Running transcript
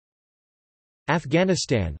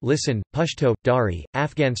Afghanistan, listen, Pashto, Dari,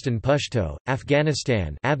 Afghanistan Pashto,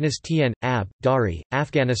 Afghanistan, Afghanistan, Ab, Dari,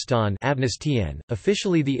 Afghanistan, Afghanistan,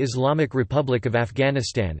 officially the Islamic Republic of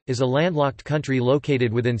Afghanistan, is a landlocked country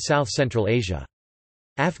located within South-Central Asia.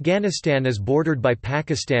 Afghanistan is bordered by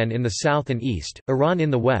Pakistan in the south and east, Iran in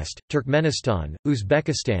the west, Turkmenistan,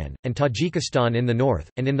 Uzbekistan, and Tajikistan in the north,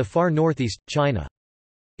 and in the far northeast, China.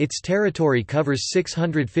 Its territory covers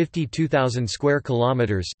 652,000 square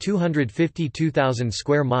kilometers, 252,000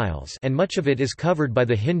 square miles, and much of it is covered by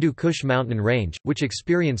the Hindu Kush mountain range, which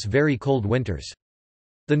experience very cold winters.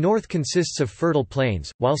 The north consists of fertile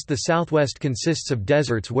plains, whilst the southwest consists of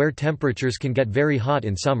deserts where temperatures can get very hot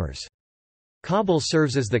in summers. Kabul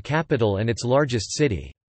serves as the capital and its largest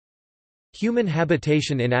city. Human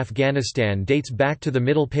habitation in Afghanistan dates back to the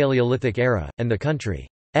Middle Paleolithic era, and the country's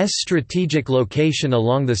strategic location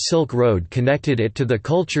along the Silk Road connected it to the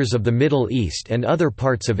cultures of the Middle East and other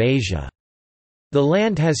parts of Asia. The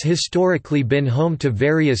land has historically been home to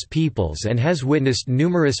various peoples and has witnessed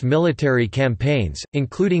numerous military campaigns,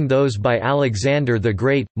 including those by Alexander the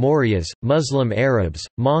Great, Mauryas, Muslim Arabs,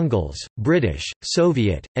 Mongols, British,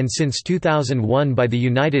 Soviet, and since 2001 by the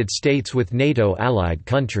United States with NATO allied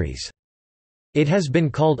countries. It has been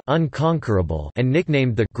called unconquerable and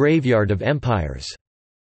nicknamed the Graveyard of Empires.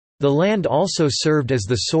 The land also served as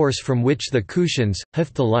the source from which the Kushans,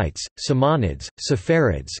 Hephthalites, Samanids,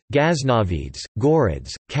 Saffarids, Ghaznavids,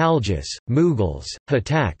 Ghurids, Khaljas, Mughals,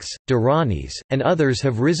 Hitaks, Duranis, and others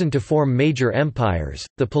have risen to form major empires.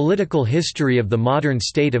 The political history of the modern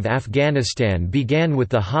state of Afghanistan began with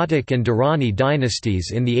the Hattic and Durrani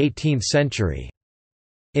dynasties in the 18th century.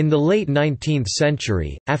 In the late 19th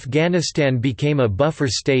century, Afghanistan became a buffer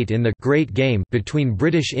state in the Great Game between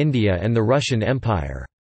British India and the Russian Empire.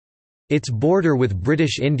 Its border with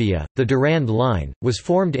British India, the Durand Line, was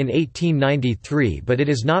formed in 1893 but it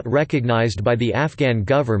is not recognised by the Afghan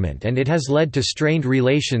government and it has led to strained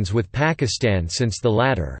relations with Pakistan since the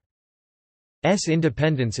latter's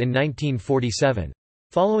independence in 1947.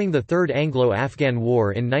 Following the Third Anglo-Afghan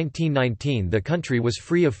War in 1919 the country was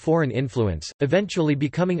free of foreign influence, eventually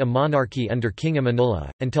becoming a monarchy under King Amanullah,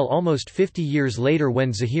 until almost 50 years later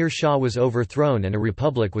when Zahir Shah was overthrown and a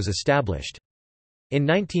republic was established. In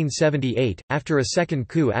 1978, after a second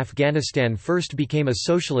coup, Afghanistan first became a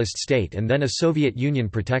socialist state and then a Soviet Union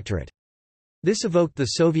protectorate. This evoked the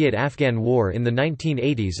Soviet-Afghan War in the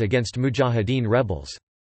 1980s against Mujahideen rebels.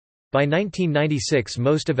 By 1996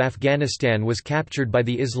 most of Afghanistan was captured by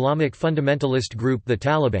the Islamic fundamentalist group the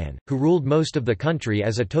Taliban, who ruled most of the country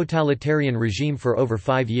as a totalitarian regime for over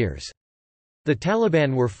 5 years. The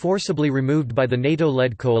Taliban were forcibly removed by the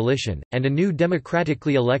NATO-led coalition, and a new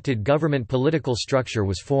democratically elected government political structure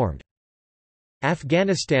was formed.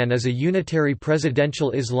 Afghanistan is a unitary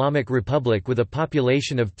presidential Islamic republic with a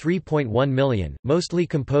population of 3.1 million, mostly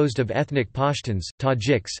composed of ethnic Pashtuns,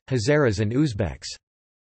 Tajiks, Hazaras and Uzbeks.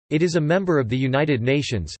 It is a member of the United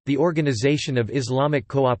Nations, the Organization of Islamic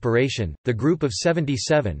Cooperation, the Group of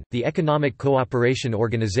 77, the Economic Cooperation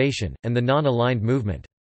Organization, and the Non-Aligned Movement.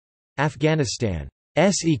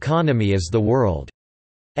 Afghanistan's economy is the world's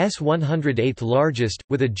 108th largest,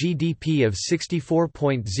 with a GDP of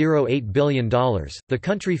 $64.08 billion. The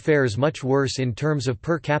country fares much worse in terms of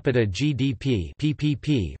per capita GDP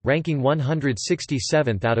 (PPP), ranking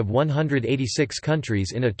 167th out of 186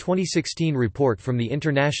 countries in a 2016 report from the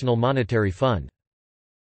International Monetary Fund.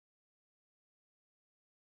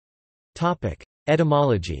 Topic: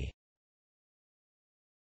 Etymology.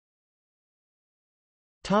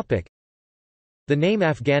 The name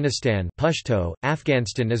Afghanistan Pashto,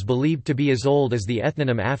 Afghanistan is believed to be as old as the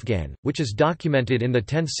ethnonym Afghan, which is documented in the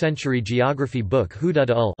 10th-century geography book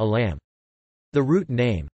Hudud-ul-Alam. The root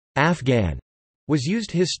name, Afghan, was used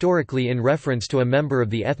historically in reference to a member of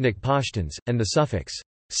the ethnic Pashtuns, and the suffix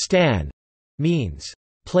stan means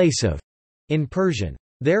place of in Persian.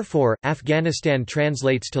 Therefore, Afghanistan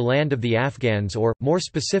translates to land of the Afghans or, more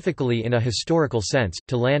specifically in a historical sense,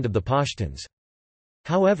 to land of the Pashtuns.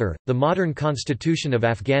 However, the modern constitution of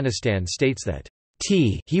Afghanistan states that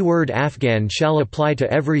he word Afghan shall apply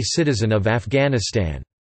to every citizen of Afghanistan.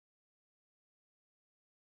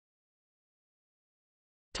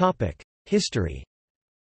 History.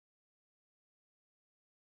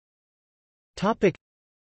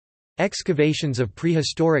 Excavations of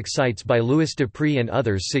prehistoric sites by Louis Dupree and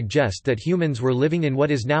others suggest that humans were living in what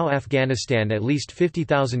is now Afghanistan at least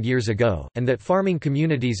 50,000 years ago, and that farming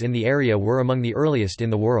communities in the area were among the earliest in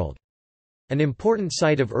the world. An important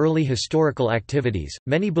site of early historical activities,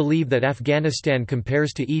 many believe that Afghanistan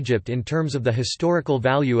compares to Egypt in terms of the historical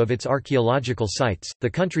value of its archaeological sites. The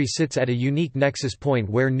country sits at a unique nexus point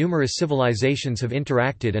where numerous civilizations have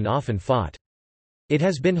interacted and often fought. It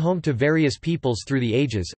has been home to various peoples through the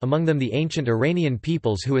ages, among them the ancient Iranian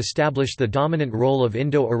peoples who established the dominant role of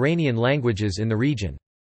Indo-Iranian languages in the region.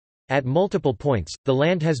 At multiple points, the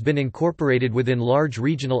land has been incorporated within large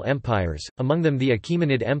regional empires, among them the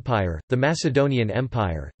Achaemenid Empire, the Macedonian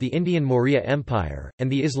Empire, the Indian Maurya Empire, and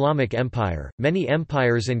the Islamic Empire. Many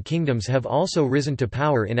empires and kingdoms have also risen to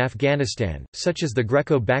power in Afghanistan, such as the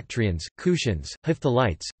Greco-Bactrians, Kushans,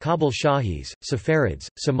 Hephthalites, Qabul Shahis, Saffarids,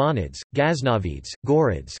 Samanids, Ghaznavids,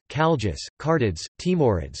 Ghurids, Khaljas, Kartids,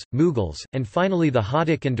 Timurids, Mughals, and finally the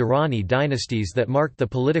Hattic and Durrani dynasties that marked the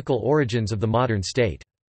political origins of the modern state.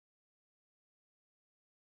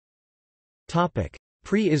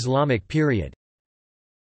 Pre-Islamic period.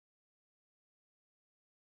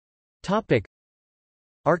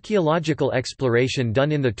 Archaeological exploration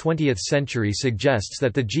done in the 20th century suggests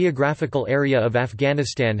that the geographical area of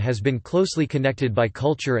Afghanistan has been closely connected by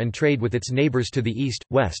culture and trade with its neighbors to the east,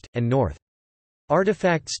 west, and north.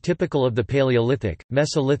 Artifacts typical of the Paleolithic,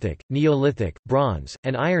 Mesolithic, Neolithic, Bronze,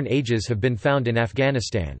 and Iron Ages have been found in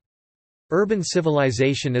Afghanistan. Urban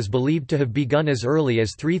civilization is believed to have begun as early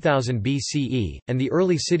as 3000 BCE, and the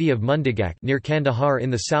early city of Mundigak near Kandahar in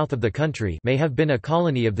the south of the country may have been a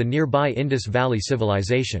colony of the nearby Indus Valley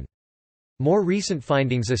civilization. More recent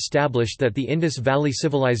findings established that the Indus Valley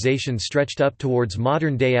civilization stretched up towards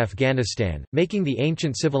modern-day Afghanistan, making the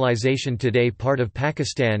ancient civilization today part of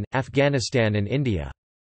Pakistan, Afghanistan and India.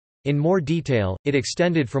 In more detail, it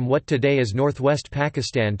extended from what today is northwest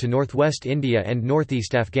Pakistan to northwest India and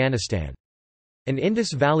northeast Afghanistan. An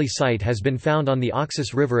Indus Valley site has been found on the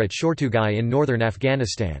Oxus River at Shortugai in northern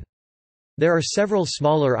Afghanistan. There are several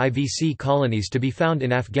smaller IVC colonies to be found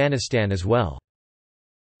in Afghanistan as well.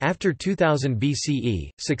 After 2000 BCE,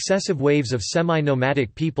 successive waves of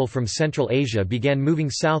semi-nomadic people from Central Asia began moving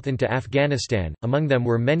south into Afghanistan, among them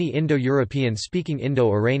were many Indo-European speaking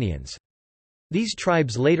Indo-Iranians. These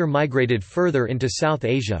tribes later migrated further into South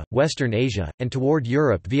Asia, Western Asia, and toward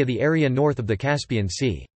Europe via the area north of the Caspian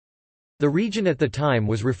Sea. The region at the time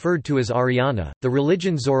was referred to as Aryana. The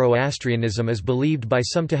religion Zoroastrianism is believed by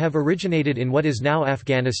some to have originated in what is now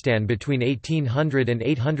Afghanistan between 1800 and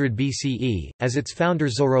 800 BCE, as its founder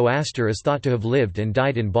Zoroaster is thought to have lived and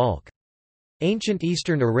died in Balkh. Ancient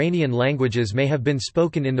Eastern Iranian languages may have been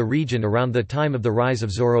spoken in the region around the time of the rise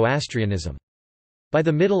of Zoroastrianism. By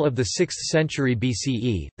the middle of the 6th century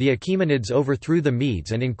BCE, the Achaemenids overthrew the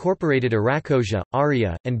Medes and incorporated Arachosia,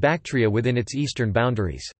 Arya, and Bactria within its eastern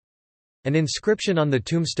boundaries. An inscription on the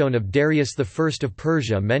tombstone of Darius I of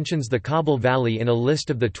Persia mentions the Kabul Valley in a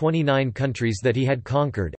list of the 29 countries that he had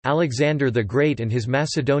conquered. Alexander the Great and his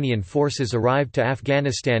Macedonian forces arrived to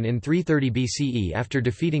Afghanistan in 330 BCE after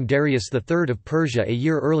defeating Darius III of Persia a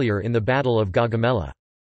year earlier in the Battle of Gaugamela.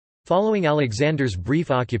 Following Alexander's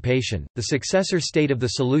brief occupation, the successor state of the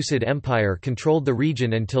Seleucid Empire controlled the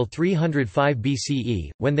region until 305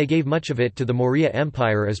 BCE, when they gave much of it to the Maurya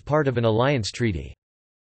Empire as part of an alliance treaty.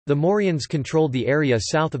 The Mauryans controlled the area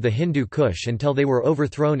south of the Hindu Kush until they were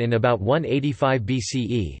overthrown in about 185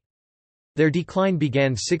 BCE. Their decline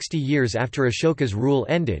began 60 years after Ashoka's rule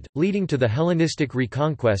ended, leading to the Hellenistic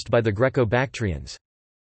reconquest by the Greco-Bactrians.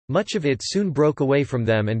 Much of it soon broke away from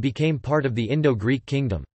them and became part of the Indo-Greek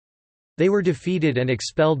kingdom. They were defeated and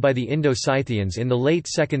expelled by the Indo-Scythians in the late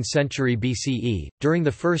 2nd century BCE. During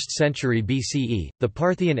the 1st century BCE, the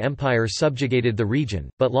Parthian Empire subjugated the region,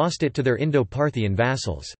 but lost it to their Indo-Parthian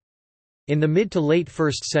vassals. In the mid to late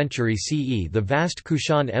 1st century CE, the vast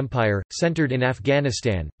Kushan Empire, centered in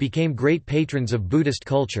Afghanistan, became great patrons of Buddhist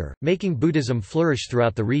culture, making Buddhism flourish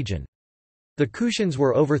throughout the region. The Kushans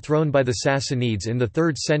were overthrown by the Sassanids in the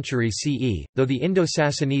 3rd century CE, though the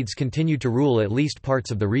Indo-Sassanids continued to rule at least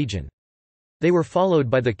parts of the region. They were followed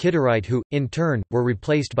by the Kidarites who, in turn, were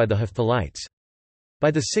replaced by the Hephthalites.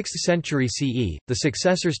 By the 6th century CE, the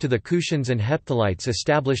successors to the Kushans and Hephthalites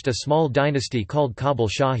established a small dynasty called Qabul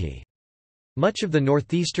Shahi. Much of the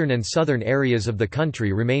northeastern and southern areas of the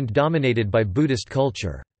country remained dominated by Buddhist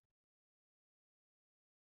culture.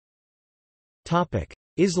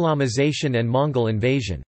 Islamization and Mongol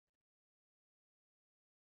invasion.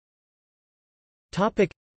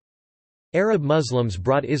 Arab Muslims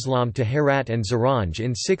brought Islam to Herat and Zaranj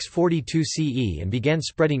in 642 CE and began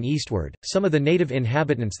spreading eastward. Some of the native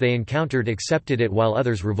inhabitants they encountered accepted it while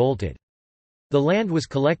others revolted. The land was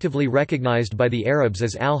collectively recognized by the Arabs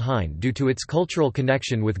as Al-Hind due to its cultural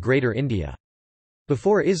connection with Greater India.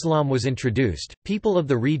 Before Islam was introduced, people of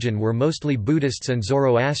the region were mostly Buddhists and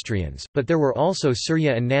Zoroastrians, but there were also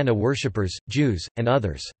Surya and Nana worshippers, Jews, and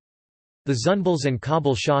others. The Zunbals and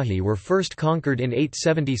Qabul Shahi were first conquered in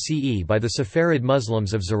 870 CE by the Safarid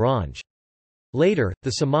Muslims of Zaranj. Later,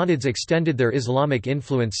 the Samanids extended their Islamic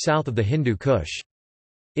influence south of the Hindu Kush.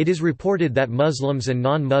 It is reported that Muslims and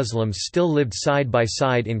non-Muslims still lived side by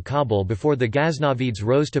side in Kabul before the Ghaznavids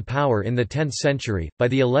rose to power in the 10th century. By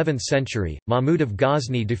the 11th century, Mahmud of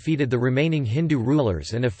Ghazni defeated the remaining Hindu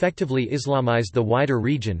rulers and effectively Islamized the wider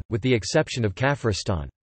region, with the exception of Kafiristan.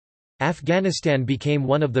 Afghanistan became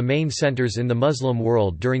one of the main centers in the Muslim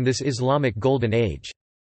world during this Islamic Golden Age.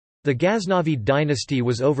 The Ghaznavid dynasty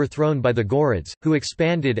was overthrown by the Ghurids, who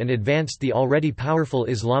expanded and advanced the already powerful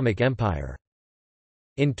Islamic Empire.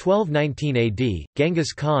 In 1219 AD,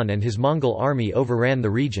 Genghis Khan and his Mongol army overran the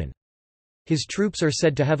region. His troops are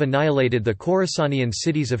said to have annihilated the Khorasanian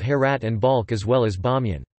cities of Herat and Balkh as well as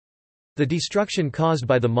Bamiyan. The destruction caused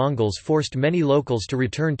by the Mongols forced many locals to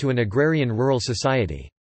return to an agrarian rural society.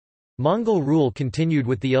 Mongol rule continued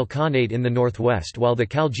with the Ilkhanate in the northwest while the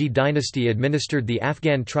Khalji dynasty administered the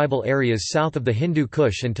Afghan tribal areas south of the Hindu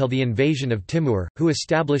Kush until the invasion of Timur, who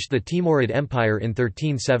established the Timurid Empire in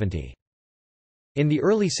 1370. In the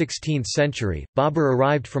early 16th century, Babur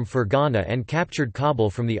arrived from Fergana and captured Kabul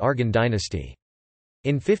from the Arghan dynasty.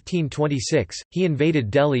 In 1526, he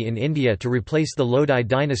invaded Delhi in India to replace the Lodi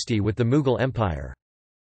dynasty with the Mughal Empire.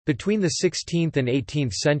 Between the 16th and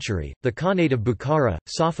 18th century, the Khanate of Bukhara,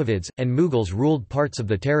 Safavids, and Mughals ruled parts of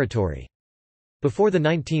the territory. Before the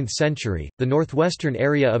 19th century, the northwestern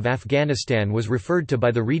area of Afghanistan was referred to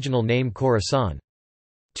by the regional name Khorasan.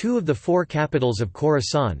 Two of the four capitals of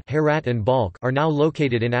Khorasan, Herat and Balkh, are now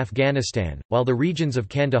located in Afghanistan, while the regions of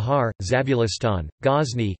Kandahar, Zabulistan,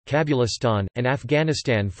 Ghazni, Kabulistan, and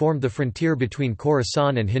Afghanistan formed the frontier between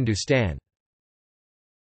Khorasan and Hindustan.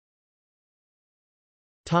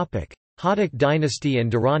 Hattic dynasty and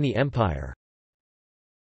Durrani Empire.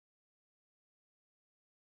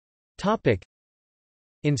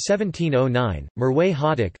 In 1709, Mirwais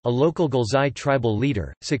Hattic, a local Ghilzai tribal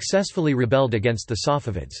leader, successfully rebelled against the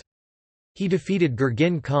Safavids. He defeated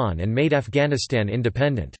Gurgin Khan and made Afghanistan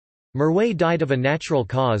independent. Mirwais died of a natural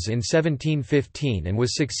cause in 1715 and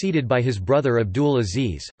was succeeded by his brother Abdul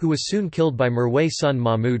Aziz, who was soon killed by Mirwais' son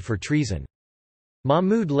Mahmud for treason.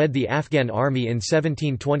 Mahmud led the Afghan army in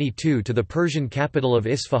 1722 to the Persian capital of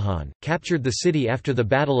Isfahan, captured the city after the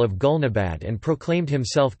Battle of Gulnabad and proclaimed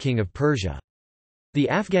himself king of Persia. The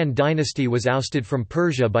Afghan dynasty was ousted from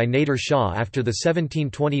Persia by Nader Shah after the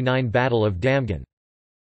 1729 Battle of Damghan.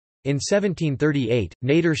 In 1738,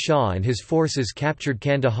 Nader Shah and his forces captured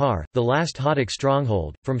Kandahar, the last Hattic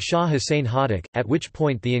stronghold, from Shah Hussain Hattic, at which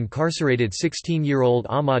point the incarcerated 16-year-old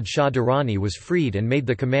Ahmad Shah Durrani was freed and made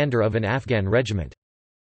the commander of an Afghan regiment.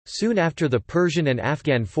 Soon after, the Persian and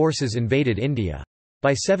Afghan forces invaded India.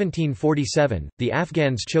 By 1747, the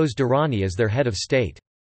Afghans chose Durrani as their head of state.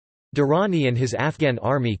 Durrani and his Afghan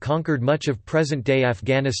army conquered much of present-day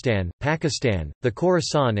Afghanistan, Pakistan, the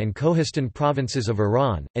Khorasan and Kohistan provinces of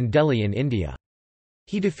Iran, and Delhi in India.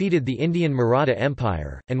 He defeated the Indian Maratha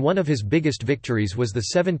Empire, and one of his biggest victories was the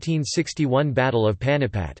 1761 Battle of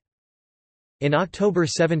Panipat. In October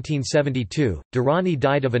 1772, Durrani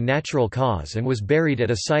died of a natural cause and was buried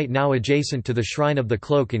at a site now adjacent to the Shrine of the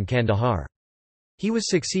Cloak in Kandahar. He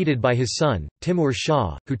was succeeded by his son, Timur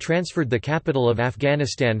Shah, who transferred the capital of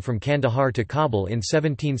Afghanistan from Kandahar to Kabul in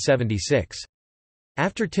 1776.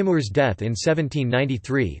 After Timur's death in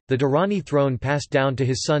 1793, the Durrani throne passed down to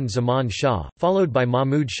his son Zaman Shah, followed by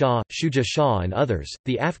Mahmud Shah, Shuja Shah, and others.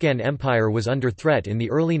 The Afghan Empire was under threat in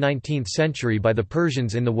the early 19th century by the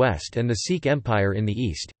Persians in the west and the Sikh Empire in the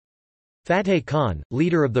east. Fateh Khan,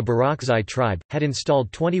 leader of the Barakzai tribe, had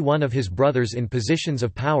installed 21 of his brothers in positions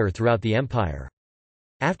of power throughout the empire.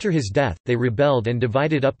 After his death, they rebelled and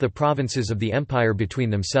divided up the provinces of the empire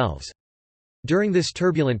between themselves. During this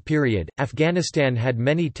turbulent period, Afghanistan had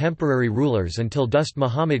many temporary rulers until Dost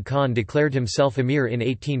Muhammad Khan declared himself emir in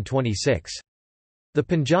 1826. The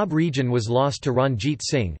Punjab region was lost to Ranjit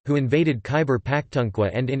Singh, who invaded Khyber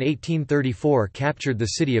Pakhtunkhwa and in 1834 captured the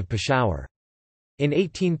city of Peshawar. In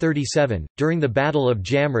 1837, during the Battle of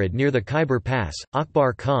Jamrud near the Khyber Pass,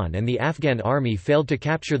 Akbar Khan and the Afghan army failed to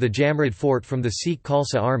capture the Jamrud fort from the Sikh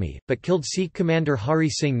Khalsa army, but killed Sikh commander Hari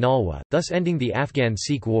Singh Nalwa, thus ending the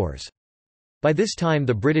Afghan-Sikh wars. By this time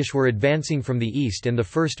the British were advancing from the east and the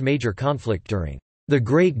first major conflict during the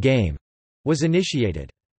Great Game was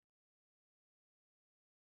initiated.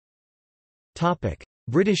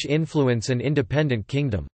 British influence and independent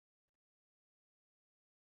kingdom.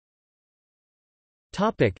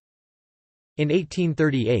 In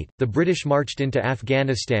 1838, the British marched into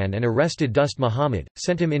Afghanistan and arrested Dost Muhammad,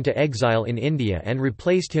 sent him into exile in India and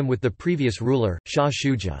replaced him with the previous ruler, Shah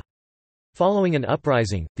Shuja. Following an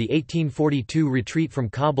uprising, the 1842 retreat from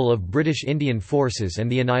Kabul of British Indian forces and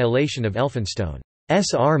the annihilation of Elphinstone's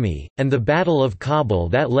army, and the Battle of Kabul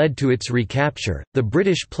that led to its recapture, the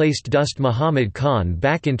British placed Dost Muhammad Khan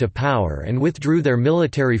back into power and withdrew their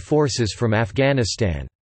military forces from Afghanistan.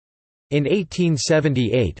 In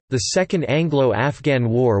 1878, the Second Anglo-Afghan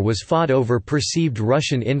War was fought over perceived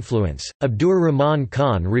Russian influence. Abdur Rahman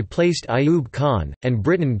Khan replaced Ayub Khan, and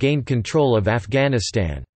Britain gained control of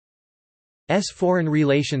Afghanistan's foreign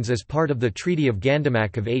relations as part of the Treaty of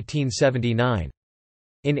Gandamak of 1879.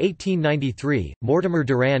 In 1893, Mortimer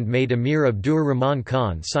Durand made Emir Abdur Rahman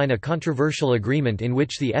Khan sign a controversial agreement in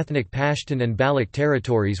which the ethnic Pashtun and Baloch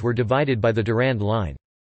territories were divided by the Durand Line.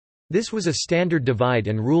 This was a standard divide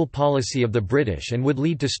and rule policy of the British and would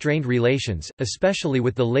lead to strained relations, especially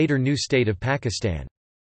with the later new state of Pakistan.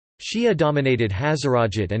 Shia-dominated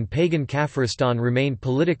Hazarajat and pagan Kafiristan remained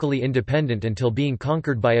politically independent until being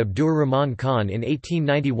conquered by Abdur Rahman Khan in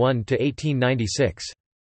 1891–1896.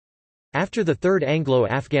 After the Third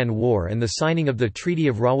Anglo-Afghan War and the signing of the Treaty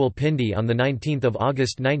of Rawalpindi on 19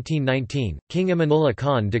 August 1919, King Amanullah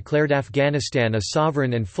Khan declared Afghanistan a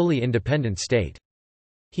sovereign and fully independent state.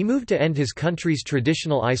 He moved to end his country's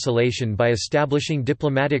traditional isolation by establishing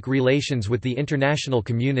diplomatic relations with the international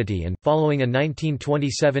community and, following a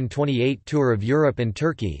 1927–28 tour of Europe and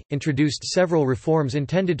Turkey, introduced several reforms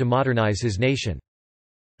intended to modernize his nation.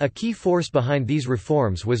 A key force behind these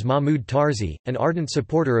reforms was Mahmud Tarzi, an ardent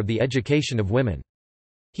supporter of the education of women.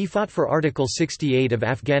 He fought for Article 68 of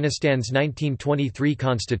Afghanistan's 1923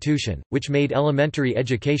 constitution, which made elementary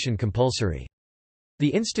education compulsory.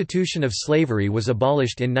 The institution of slavery was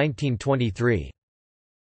abolished in 1923.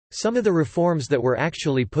 Some of the reforms that were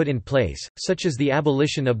actually put in place, such as the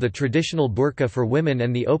abolition of the traditional burqa for women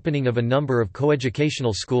and the opening of a number of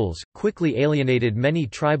coeducational schools, quickly alienated many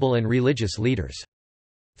tribal and religious leaders.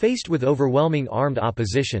 Faced with overwhelming armed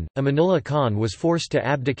opposition, Amanullah Khan was forced to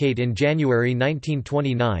abdicate in January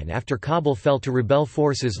 1929 after Kabul fell to rebel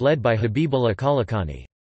forces led by Habibullah Khalaqani.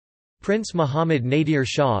 Prince Muhammad Nadir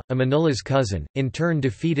Shah, Amanullah's cousin, in turn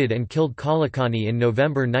defeated and killed Khalaqani in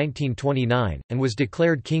November 1929, and was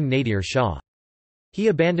declared King Nadir Shah. He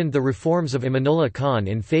abandoned the reforms of Amanullah Khan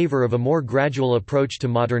in favor of a more gradual approach to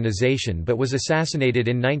modernization but was assassinated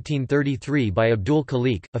in 1933 by Abdul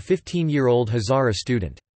Khaliq, a 15-year-old Hazara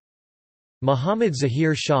student. Muhammad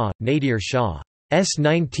Zahir Shah, Nadir Shah's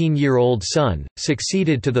 19-year-old son,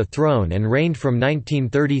 succeeded to the throne and reigned from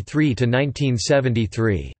 1933 to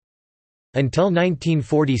 1973. Until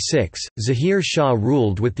 1946, Zahir Shah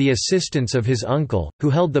ruled with the assistance of his uncle, who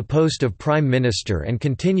held the post of prime minister and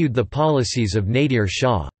continued the policies of Nadir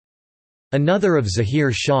Shah. Another of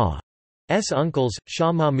Zahir Shah's uncles,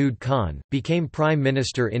 Shah Mahmud Khan, became prime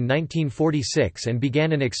minister in 1946 and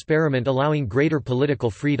began an experiment allowing greater political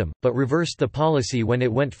freedom, but reversed the policy when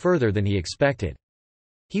it went further than he expected.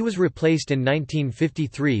 He was replaced in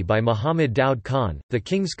 1953 by Muhammad Daud Khan, the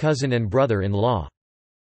king's cousin and brother-in-law.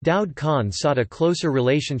 Daud Khan sought a closer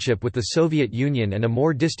relationship with the Soviet Union and a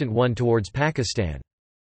more distant one towards Pakistan.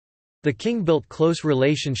 The king built close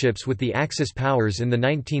relationships with the Axis powers in the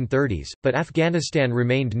 1930s, but Afghanistan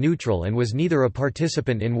remained neutral and was neither a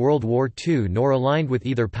participant in World War II nor aligned with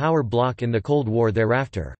either power bloc in the Cold War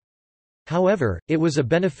thereafter. However, it was a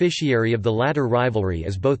beneficiary of the latter rivalry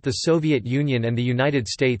as both the Soviet Union and the United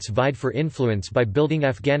States vied for influence by building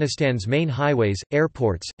Afghanistan's main highways,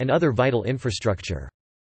 airports, and other vital infrastructure.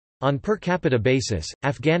 On per capita basis,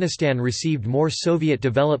 Afghanistan received more Soviet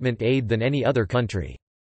development aid than any other country.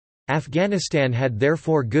 Afghanistan had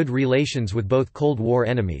therefore good relations with both Cold War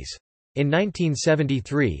enemies. In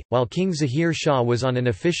 1973, while King Zahir Shah was on an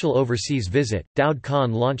official overseas visit, Daud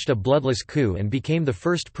Khan launched a bloodless coup and became the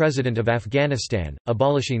first president of Afghanistan,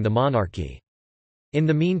 abolishing the monarchy. In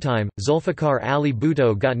the meantime, Zulfikar Ali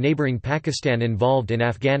Bhutto got neighboring Pakistan involved in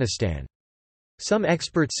Afghanistan. Some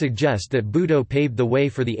experts suggest that Bhutto paved the way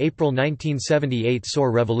for the April 1978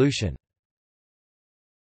 Saur Revolution.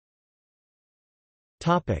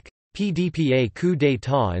 PDPA coup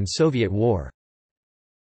d'état and Soviet War.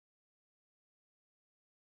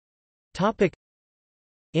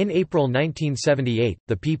 In April 1978,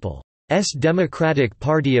 the People's Democratic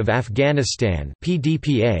Party of Afghanistan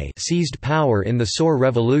 (PDPA) seized power in the Saur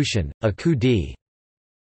Revolution, a coup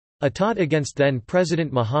d'état against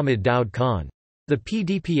then-President Muhammad Daud Khan. The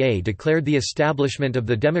PDPA declared the establishment of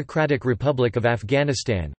the Democratic Republic of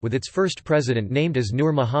Afghanistan, with its first president named as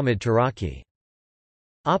Nur Muhammad Taraki.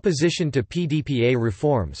 Opposition to PDPA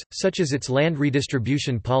reforms, such as its land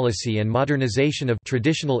redistribution policy and modernization of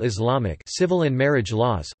traditional Islamic civil and marriage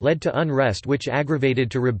laws, led to unrest which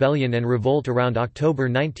aggravated to rebellion and revolt around October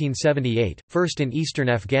 1978, first in eastern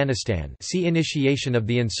Afghanistan. See Initiation of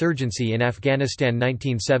the insurgency in Afghanistan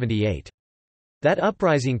 1978. That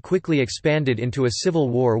uprising quickly expanded into a civil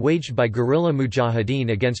war waged by guerrilla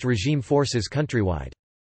mujahideen against regime forces countrywide.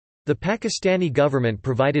 The Pakistani government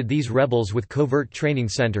provided these rebels with covert training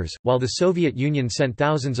centers, while the Soviet Union sent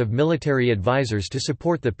thousands of military advisors to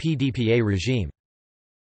support the PDPA regime.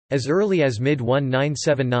 As early as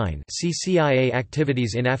mid-1979, see CIA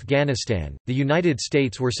activities in Afghanistan, the United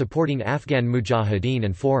States were supporting Afghan mujahideen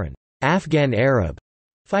and foreign Afghan Arab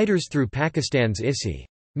fighters through Pakistan's ISI.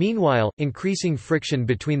 Meanwhile, increasing friction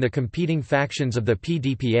between the competing factions of the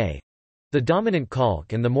PDPA—the dominant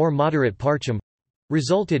Khalq and the more moderate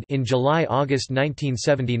Parcham—resulted in July–August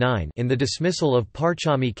 1979 in the dismissal of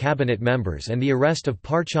Parchami cabinet members and the arrest of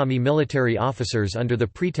Parchami military officers under the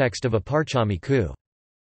pretext of a Parchami coup.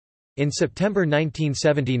 In September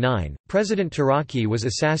 1979, President Taraki was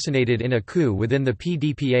assassinated in a coup within the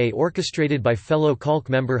PDPA orchestrated by fellow Khalq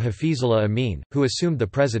member Hafizullah Amin, who assumed the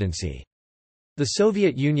presidency. The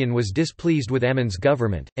Soviet Union was displeased with Amin's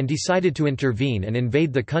government, and decided to intervene and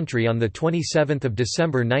invade the country on 27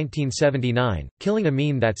 December 1979, killing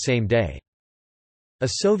Amin that same day. A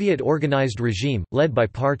Soviet-organized regime, led by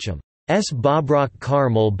Parcham's Babrak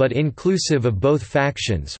Karmal but inclusive of both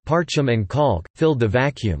factions Parcham and Khalq, filled the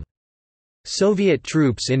vacuum. Soviet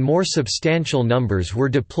troops in more substantial numbers were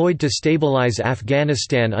deployed to stabilize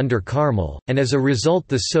Afghanistan under Karmal, and as a result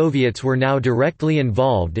the Soviets were now directly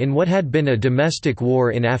involved in what had been a domestic war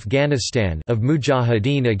in Afghanistan of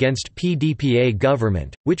Mujahideen against PDPA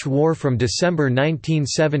government, which war from December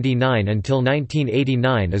 1979 until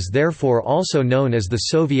 1989 is therefore also known as the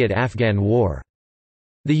Soviet-Afghan War.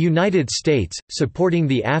 The United States, supporting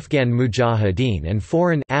the Afghan Mujahideen and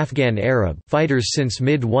foreign Afghan Arab fighters since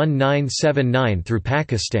mid-1979 through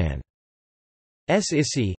Pakistan's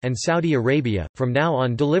ISI, and Saudi Arabia, from now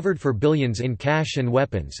on delivered for billions in cash and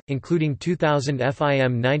weapons, including 2,000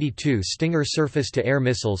 FIM-92 Stinger surface-to-air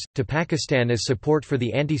missiles, to Pakistan as support for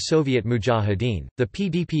the anti-Soviet Mujahideen. The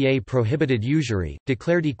PDPA prohibited usury,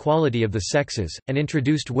 declared equality of the sexes, and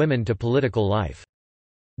introduced women to political life.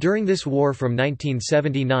 During this war from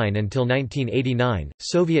 1979 until 1989,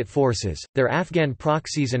 Soviet forces, their Afghan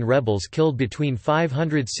proxies and rebels killed between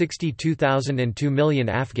 562,000 and 2 million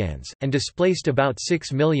Afghans, and displaced about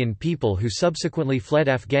 6 million people who subsequently fled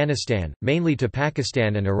Afghanistan, mainly to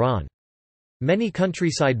Pakistan and Iran. Many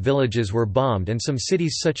countryside villages were bombed and some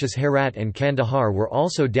cities such as Herat and Kandahar were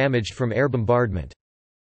also damaged from air bombardment.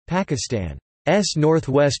 Pakistan's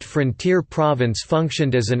northwest frontier province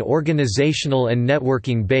functioned as an organizational and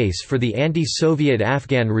networking base for the anti-Soviet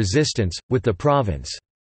Afghan resistance, with the province's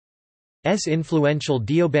influential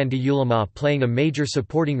Deobandi ulama playing a major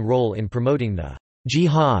supporting role in promoting the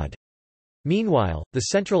jihad. Meanwhile, the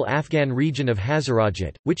central Afghan region of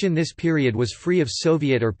Hazarajat, which in this period was free of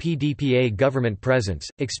Soviet or PDPA government presence,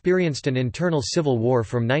 experienced an internal civil war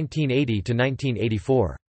from 1980 to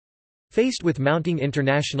 1984. Faced with mounting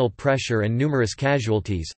international pressure and numerous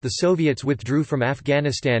casualties, the Soviets withdrew from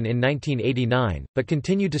Afghanistan in 1989, but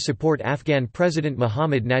continued to support Afghan President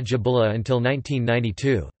Muhammad Najibullah until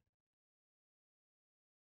 1992.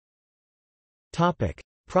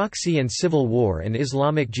 Proxy and Civil War and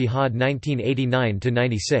Islamic Jihad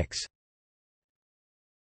 1989–96.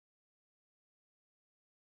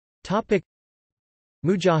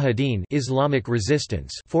 Mujahideen Islamic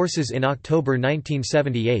resistance forces in October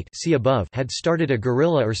 1978 see above had started a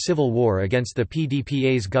guerrilla or civil war against the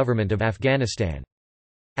PDPA's government of Afghanistan.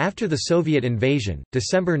 After the Soviet invasion,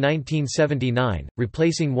 December 1979,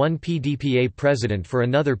 replacing one PDPA president for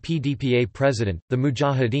another PDPA president, the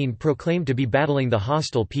Mujahideen proclaimed to be battling the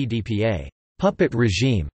hostile PDPA puppet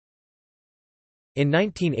regime. In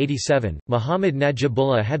 1987, Muhammad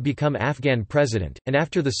Najibullah had become Afghan president, and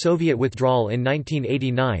after the Soviet withdrawal in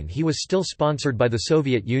 1989 he was still sponsored by the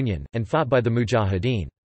Soviet Union, and fought by the Mujahideen.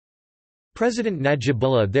 President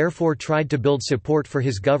Najibullah therefore tried to build support for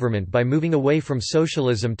his government by moving away from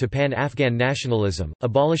socialism to pan-Afghan nationalism,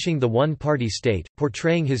 abolishing the one-party state,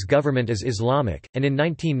 portraying his government as Islamic, and in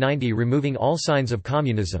 1990 removing all signs of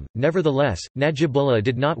communism. Nevertheless, Najibullah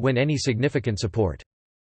did not win any significant support.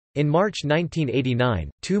 In March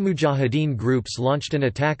 1989, two Mujahideen groups launched an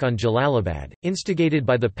attack on Jalalabad, instigated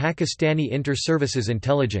by the Pakistani Inter-Services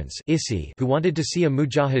Intelligence (ISI), who wanted to see a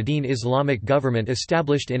Mujahideen Islamic government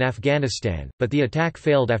established in Afghanistan, but the attack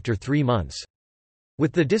failed after 3 months.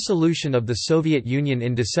 With the dissolution of the Soviet Union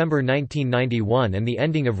in December 1991 and the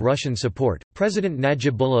ending of Russian support, President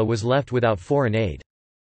Najibullah was left without foreign aid.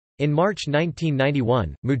 In March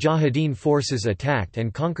 1991, Mujahideen forces attacked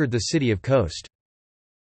and conquered the city of Khost.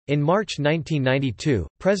 In March 1992,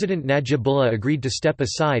 President Najibullah agreed to step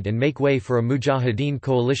aside and make way for a Mujahideen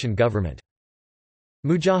coalition government.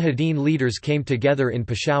 Mujahideen leaders came together in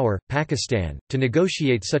Peshawar, Pakistan, to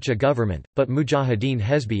negotiate such a government, but Mujahideen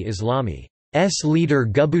Hezb-e Islami's leader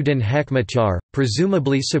Gulbuddin Hekmatyar,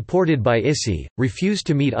 presumably supported by ISI, refused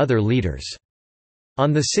to meet other leaders.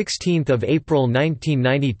 On 16 April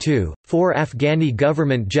 1992, 4 Afghani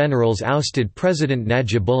government generals ousted President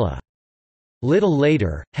Najibullah. Little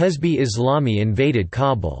later, Hezb-e Islami invaded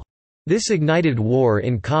Kabul. This ignited war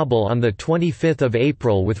in Kabul on 25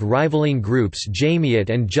 April with rivaling groups Jamiat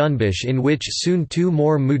and Junbish, in which soon 2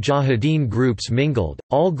 more Mujahideen groups mingled.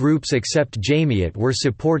 All groups except Jamiat were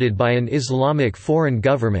supported by an Islamic foreign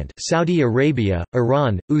government, Saudi Arabia,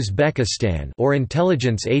 Iran, Uzbekistan, or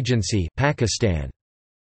intelligence agency, Pakistan.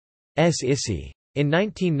 ISI. In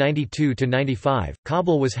 1992–95,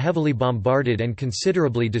 Kabul was heavily bombarded and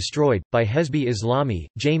considerably destroyed, by Hezb-e Islami,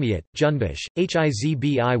 Jamiat, Junbish,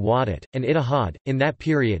 Hizb-i Wahdat, and Ittihad. In that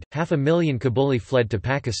period, 500,000 Kabuli fled to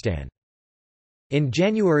Pakistan. In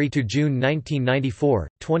January to June 1994,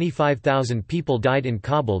 25,000 people died in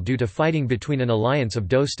Kabul due to fighting between an alliance of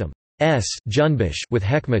Dostum's Junbish with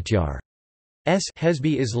Hekmatyar's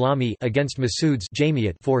Hezb-e Islami against Massoud's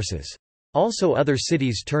Jamiat forces. Also other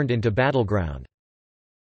cities turned into battleground.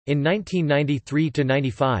 In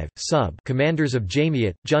 1993–95, sub-commanders of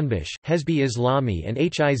Jamiat, Junbish, Hezb-e Islami and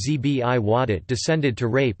Hizb-i Wahdat descended to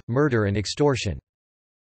rape, murder and extortion.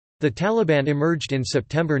 The Taliban emerged in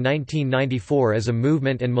September 1994 as a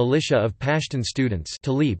movement and militia of Pashtun students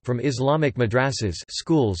from Islamic madrasas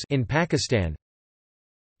schools in Pakistan,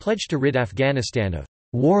 pledged to rid Afghanistan of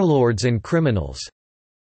warlords and criminals,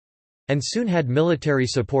 and soon had military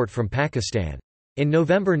support from Pakistan. In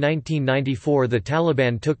November 1994, the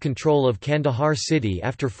Taliban took control of Kandahar city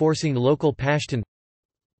after forcing local Pashtun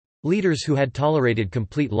leaders who had tolerated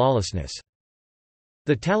complete lawlessness.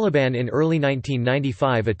 The Taliban in early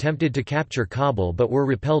 1995 attempted to capture Kabul but were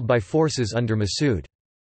repelled by forces under Massoud.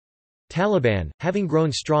 Taliban, having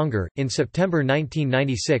grown stronger, in September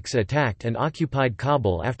 1996 attacked and occupied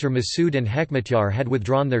Kabul after Massoud and Hekmatyar had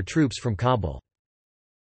withdrawn their troops from Kabul.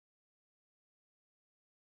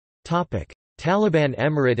 Taliban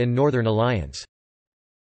Emirate and Northern Alliance.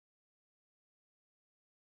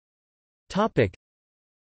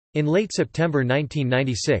 In late September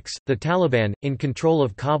 1996, the Taliban, in control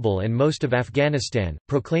of Kabul and most of Afghanistan,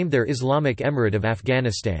 proclaimed their Islamic Emirate of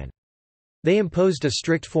Afghanistan. They imposed a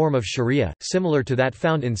strict form of sharia, similar to that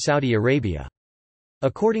found in Saudi Arabia.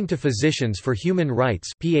 According to Physicians for Human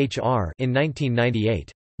Rights (PHR) in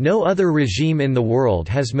 1998, "No other regime in the world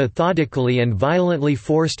has methodically and violently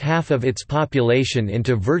forced half of its population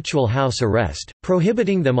into virtual house arrest,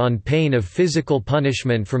 prohibiting them on pain of physical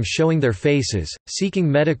punishment from showing their faces,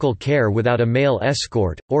 seeking medical care without a male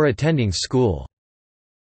escort, or attending school."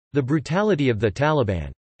 The brutality of the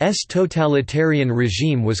Taliban's totalitarian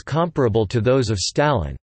regime was comparable to those of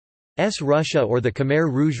Stalin's Russia or the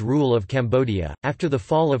Khmer Rouge rule of Cambodia. After the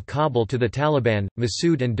fall of Kabul to the Taliban,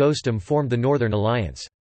 Massoud and Dostum formed the Northern Alliance.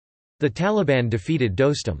 The Taliban defeated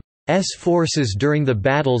Dostum's forces during the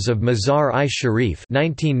battles of Mazar-i-Sharif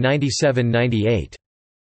 (1997–98).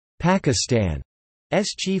 Pakistan's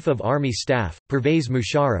Chief of Army Staff, Pervez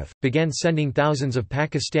Musharraf, began sending thousands of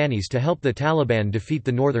Pakistanis to help the Taliban defeat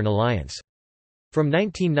the Northern Alliance. From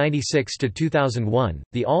 1996 to 2001,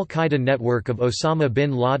 the al-Qaeda network of Osama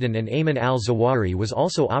bin Laden and Ayman al-Zawahiri was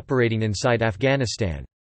also operating inside Afghanistan.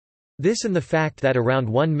 This and the fact that around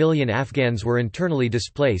 1 million Afghans were internally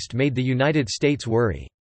displaced made the United States worry.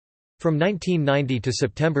 From 1990 to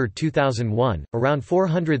September 2001, around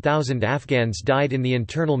 400,000 Afghans died in the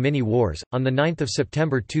internal mini-wars. On 9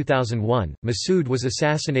 September 2001, Massoud was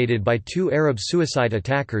assassinated by 2 Arab suicide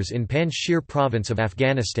attackers in Panjshir province of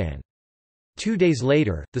Afghanistan. 2 days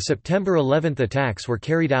later, the September 11 attacks were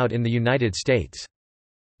carried out in the United States.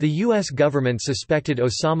 The U.S. government suspected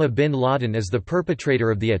Osama bin Laden as the perpetrator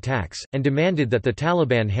of the attacks, and demanded that the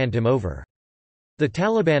Taliban hand him over. The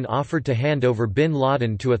Taliban offered to hand over bin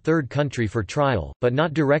Laden to a third country for trial, but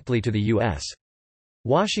not directly to the U.S.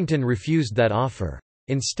 Washington refused that offer.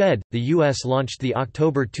 Instead, the U.S. launched the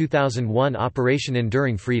October 2001 Operation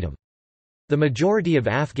Enduring Freedom. The majority of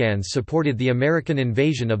Afghans supported the American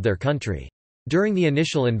invasion of their country. During the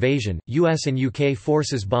initial invasion, US and UK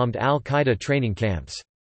forces bombed al-Qaeda training camps.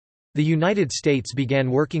 The United States began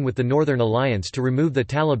working with the Northern Alliance to remove the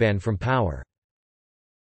Taliban from power.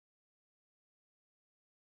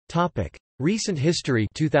 Recent history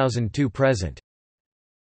 2002–present.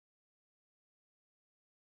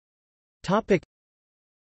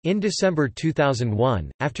 In December 2001,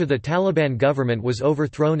 after the Taliban government was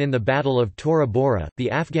overthrown in the Battle of Tora Bora, the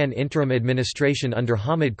Afghan interim administration under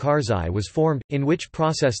Hamid Karzai was formed, in which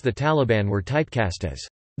process the Taliban were typecast as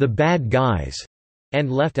the bad guys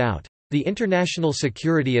and left out. The International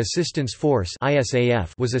Security Assistance Force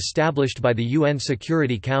 (ISAF) was established by the UN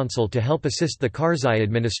Security Council to help assist the Karzai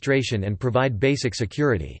administration and provide basic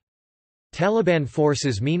security. Taliban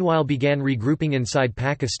forces meanwhile began regrouping inside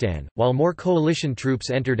Pakistan, while more coalition troops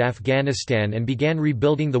entered Afghanistan and began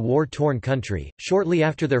rebuilding the war-torn country. Shortly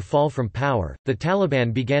after their fall from power, the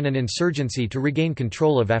Taliban began an insurgency to regain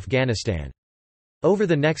control of Afghanistan. Over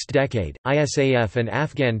the next decade, ISAF and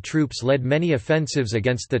Afghan troops led many offensives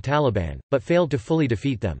against the Taliban, but failed to fully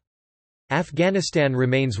defeat them. Afghanistan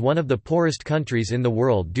remains one of the poorest countries in the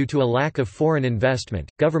world due to a lack of foreign investment,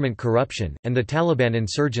 government corruption, and the Taliban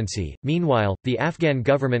insurgency. Meanwhile, the Afghan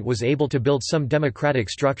government was able to build some democratic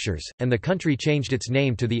structures, and the country changed its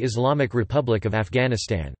name to the Islamic Republic of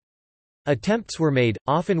Afghanistan. Attempts were made,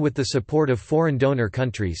 often with the support of foreign donor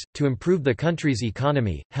countries, to improve the country's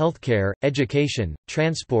economy, healthcare, education,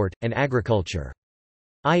 transport, and agriculture.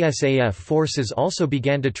 ISAF forces also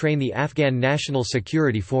began to train the Afghan National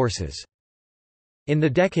Security Forces. In the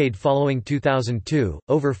decade following 2002,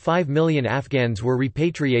 over 5 million Afghans were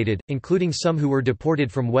repatriated, including some who were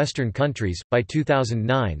deported from Western countries. By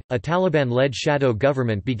 2009, a Taliban-led shadow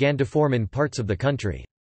government began to form in parts of the country.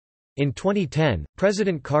 In 2010,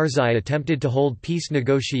 President Karzai attempted to hold peace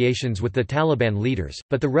negotiations with the Taliban leaders,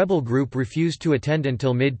 but the rebel group refused to attend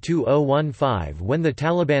until mid-2015 when the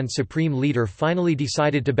Taliban supreme leader finally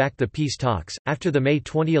decided to back the peace talks. After the May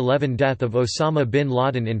 2011 death of Osama bin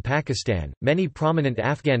Laden in Pakistan, many prominent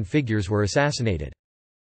Afghan figures were assassinated.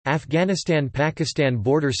 Afghanistan-Pakistan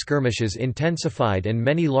border skirmishes intensified and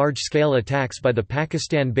many large-scale attacks by the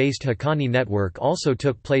Pakistan-based Haqqani network also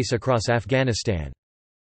took place across Afghanistan.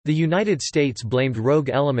 The United States blamed rogue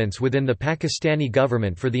elements within the Pakistani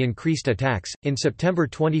government for the increased attacks. In September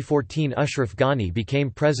 2014, Ashraf Ghani became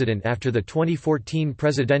president after the 2014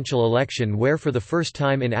 presidential election, where for the first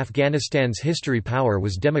time in Afghanistan's history power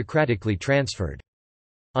was democratically transferred.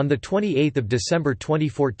 On 28 December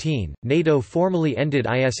 2014, NATO formally ended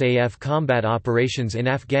ISAF combat operations in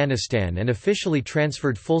Afghanistan and officially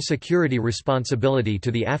transferred full security responsibility to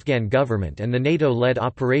the Afghan government, and the NATO-led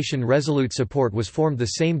Operation Resolute Support was formed the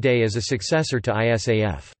same day as a successor to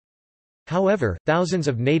ISAF. However, thousands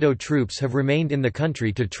of NATO troops have remained in the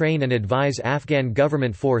country to train and advise Afghan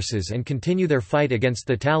government forces and continue their fight against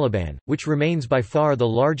the Taliban, which remains by far the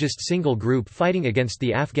largest single group fighting against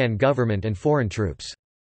the Afghan government and foreign troops.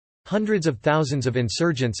 Hundreds of thousands of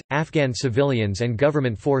insurgents, Afghan civilians and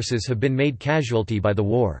government forces have been made casualty by the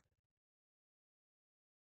war.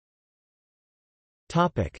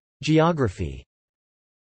 Geography.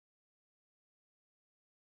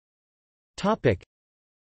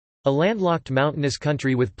 A landlocked mountainous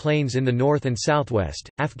country with plains in the north and southwest,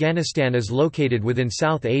 Afghanistan is located within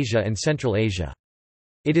South Asia and Central Asia.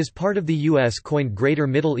 It is part of the U.S.-coined Greater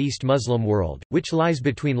Middle East Muslim world, which lies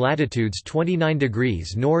between latitudes 29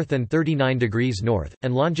 degrees north and 39 degrees north,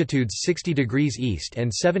 and longitudes 60 degrees east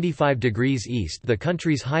and 75 degrees east. The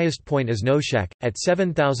country's highest point is Noshak, at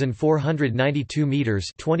 7,492 meters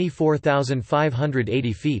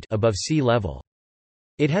 (24,580 feet) above sea level.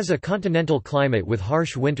 It has a continental climate with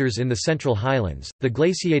harsh winters in the Central Highlands, the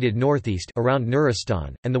glaciated northeast around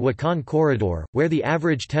Nuristan, and the Wakhan Corridor, where the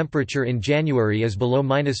average temperature in January is below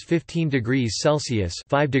 -15 degrees Celsius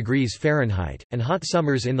 (5 degrees Fahrenheit), and hot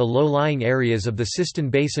summers in the low-lying areas of the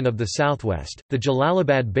Sistan Basin of the southwest, the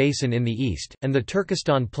Jalalabad Basin in the east, and the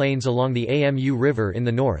Turkestan Plains along the Amu River in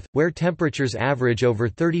the north, where temperatures average over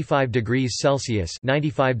 35 degrees Celsius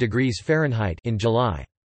 (95 degrees Fahrenheit) in July.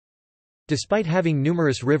 Despite having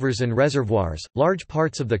numerous rivers and reservoirs, large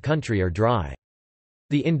parts of the country are dry.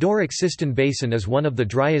 The Indoric Sistan Basin is one of the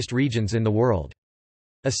driest regions in the world.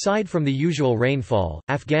 Aside from the usual rainfall,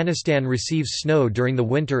 Afghanistan receives snow during the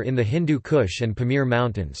winter in the Hindu Kush and Pamir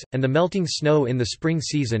Mountains, and the melting snow in the spring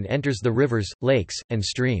season enters the rivers, lakes, and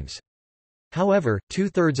streams. However,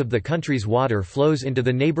 two-thirds of the country's water flows into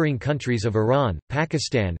the neighboring countries of Iran,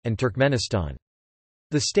 Pakistan, and Turkmenistan.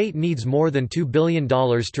 The state needs more than $2 billion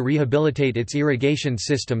to rehabilitate its irrigation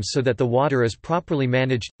systems so that the water is properly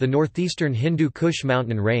managed. The northeastern Hindu Kush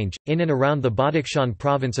mountain range, in and around the Badakhshan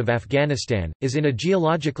province of Afghanistan, is in a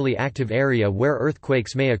geologically active area where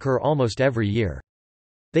earthquakes may occur almost every year.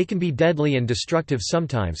 They can be deadly and destructive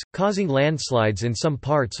sometimes, causing landslides in some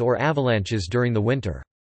parts or avalanches during the winter.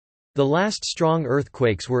 The last strong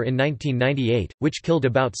earthquakes were in 1998, which killed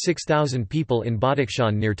about 6,000 people in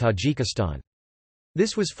Badakhshan near Tajikistan.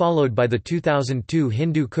 This was followed by the 2002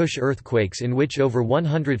 Hindu Kush earthquakes in which over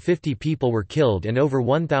 150 people were killed and over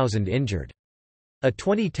 1,000 injured. A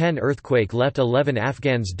 2010 earthquake left 11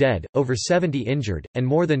 Afghans dead, over 70 injured, and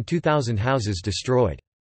more than 2,000 houses destroyed.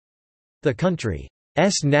 The country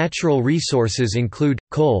natural resources include,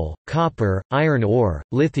 coal, copper, iron ore,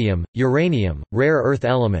 lithium, uranium, rare earth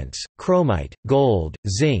elements, chromite, gold,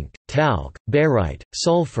 zinc, talc, barite,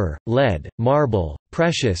 sulfur, lead, marble,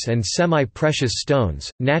 precious and semi-precious stones,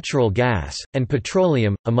 natural gas, and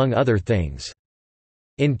petroleum, among other things.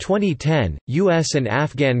 In 2010, U.S. and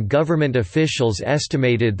Afghan government officials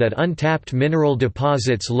estimated that untapped mineral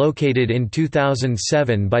deposits located in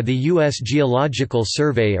 2007 by the U.S. Geological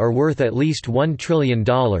Survey are worth at least $1 trillion,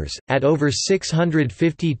 at over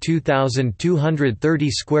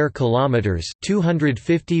 652,230 square kilometers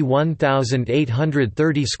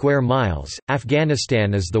 (251,830 square miles).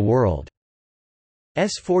 Afghanistan is the world's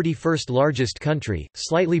 41st largest country,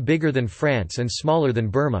 slightly bigger than France and smaller than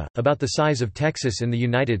Burma, about the size of Texas in the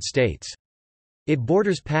United States. It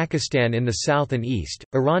borders Pakistan in the south and east,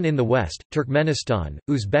 Iran in the west, Turkmenistan,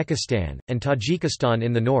 Uzbekistan, and Tajikistan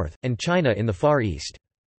in the north, and China in the far east.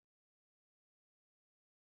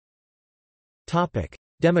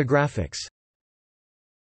 Demographics.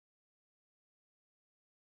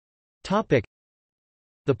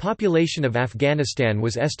 The population of Afghanistan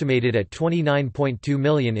was estimated at 29.2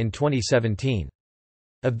 million in 2017.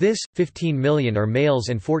 Of this, 15 million are males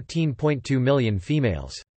and 14.2 million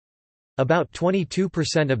females. About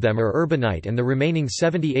 22% of them are urbanite and the remaining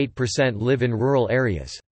 78% live in rural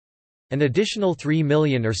areas. An additional 3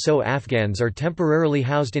 million or so Afghans are temporarily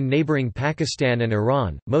housed in neighboring Pakistan and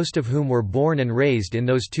Iran, most of whom were born and raised in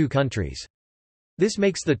those two countries. This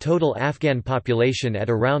makes the total Afghan population at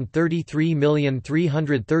around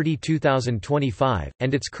 33,332,025,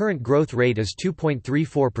 and its current growth rate is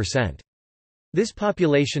 2.34%. This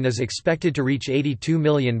population is expected to reach 82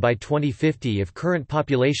 million by 2050 if current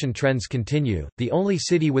population trends continue. The only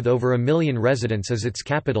city with over 1 million residents is its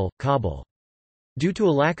capital, Kabul. Due to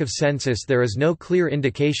a lack of census, there is no clear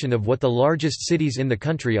indication of what the largest cities in the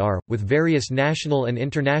country are, with various national and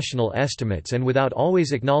international estimates and without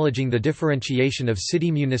always acknowledging the differentiation of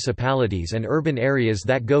city municipalities and urban areas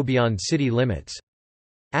that go beyond city limits.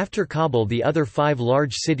 After Kabul, the other 5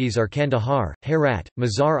 large cities are Kandahar, Herat,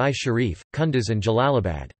 Mazar-i-Sharif, Kunduz and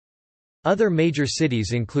Jalalabad. Other major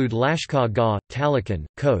cities include Lashkar Gah, Taloqan,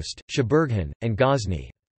 Khost, Shaburghan, and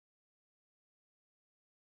Ghazni.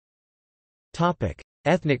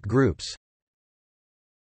 Ethnic groups.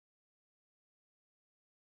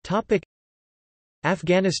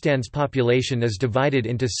 Afghanistan's population is divided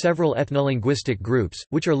into several ethnolinguistic groups,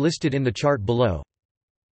 which are listed in the chart below.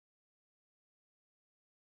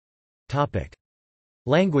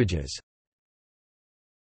 Languages.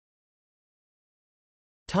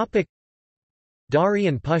 Dari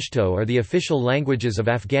and Pashto are the official languages of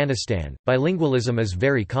Afghanistan. Bilingualism is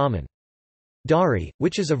very common. Dari,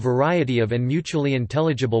 which is a variety of and mutually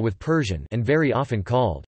intelligible with Persian and very often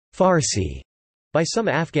called Farsi by some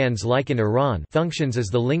Afghans like in Iran, functions as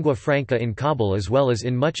the lingua franca in Kabul as well as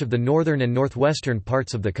in much of the northern and northwestern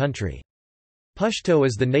parts of the country. Pashto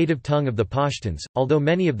is the native tongue of the Pashtuns, although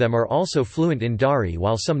many of them are also fluent in Dari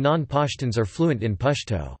while some non-Pashtuns are fluent in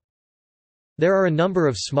Pashto. There are a number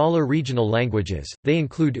of smaller regional languages, they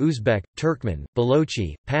include Uzbek, Turkmen,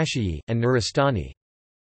 Balochi, Pashtun, and Nuristani.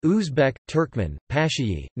 Uzbek, Turkmen,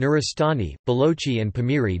 Pashtun, Nuristani, Balochi and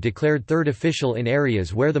Pamiri declared third official in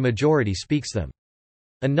areas where the majority speaks them.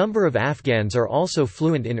 A number of Afghans are also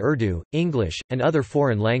fluent in Urdu, English, and other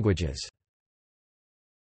foreign languages.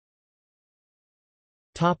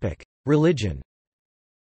 Religion.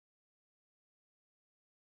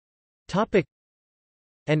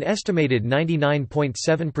 An estimated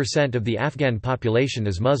 99.7% of the Afghan population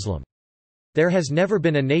is Muslim. There has never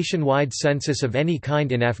been a nationwide census of any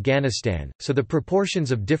kind in Afghanistan, so the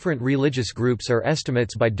proportions of different religious groups are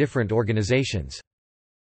estimates by different organizations.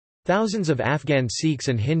 Thousands of Afghan Sikhs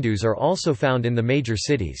and Hindus are also found in the major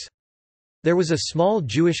cities. There was a small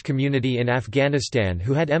Jewish community in Afghanistan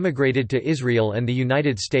who had emigrated to Israel and the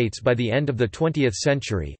United States by the end of the 20th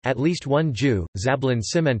century. At least one Jew, Zablin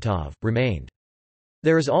Simentov, remained.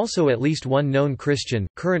 There is also at least one known Christian,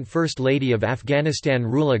 current First Lady of Afghanistan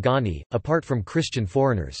Ruhollah Ghani, apart from Christian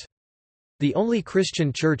foreigners. The only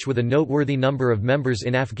Christian church with a noteworthy number of members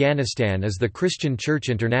in Afghanistan is the Christian Church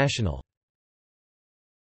International.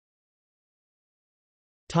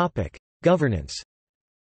 Governance.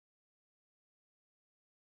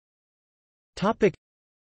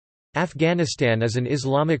 Afghanistan is an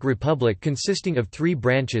Islamic republic consisting of 3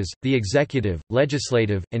 branches, the executive,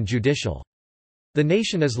 legislative, and judicial. The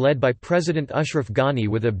nation is led by President Ashraf Ghani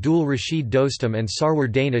with Abdul Rashid Dostum and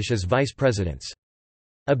Sarwar Danish as vice presidents.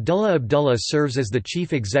 Abdullah Abdullah serves as the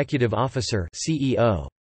chief executive officer (CEO).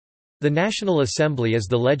 The National Assembly is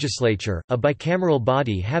the legislature, a bicameral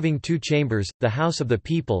body having 2 chambers, the House of the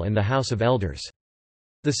People and the House of Elders.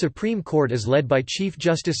 The Supreme Court is led by Chief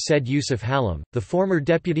Justice Said Yusuf Hallam, the former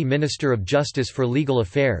Deputy Minister of Justice for Legal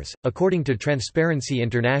Affairs. According to Transparency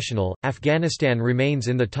International, Afghanistan remains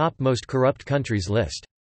in the top most corrupt countries list.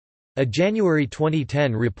 A January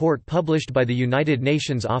 2010 report published by the United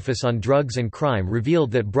Nations Office on Drugs and Crime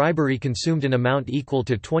revealed that bribery consumed an amount equal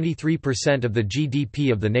to 23% of the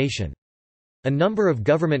GDP of the nation. A number of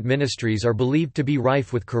government ministries are believed to be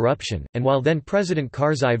rife with corruption, and while then-President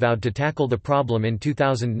Karzai vowed to tackle the problem in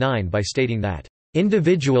 2009 by stating that,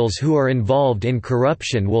 "individuals who are involved in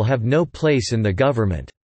corruption will have no place in the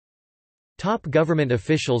government." Top government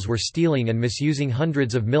officials were stealing and misusing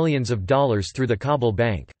hundreds of millions of dollars through the Kabul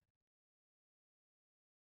bank.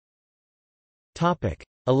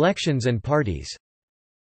 Elections and parties.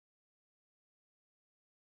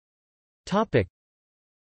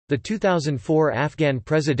 The 2004 Afghan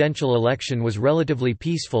presidential election was relatively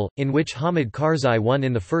peaceful, in which Hamid Karzai won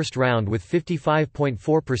in the first round with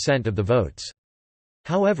 55.4% of the votes.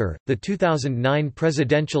 However, the 2009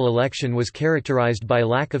 presidential election was characterized by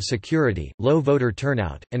lack of security, low voter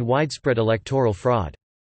turnout, and widespread electoral fraud.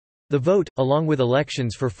 The vote, along with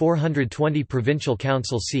elections for 420 provincial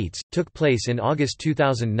council seats, took place in August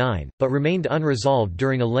 2009, but remained unresolved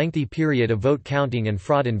during a lengthy period of vote counting and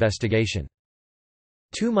fraud investigation.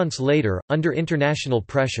 2 months later, under international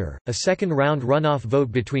pressure, a second-round runoff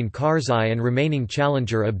vote between Karzai and remaining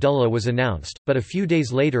challenger Abdullah was announced, but a few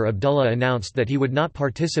days later Abdullah announced that he would not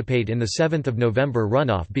participate in the 7 November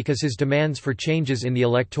runoff because his demands for changes in the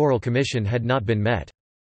Electoral Commission had not been met.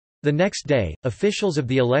 The next day, officials of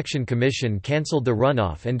the Election Commission cancelled the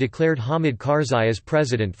runoff and declared Hamid Karzai as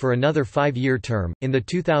president for another 5-year term. In the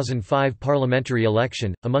 2005 parliamentary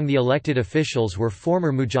election, among the elected officials were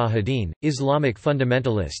former mujahideen, Islamic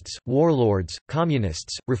fundamentalists, warlords,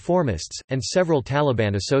 communists, reformists, and several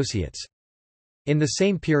Taliban associates. In the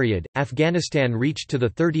same period, Afghanistan reached to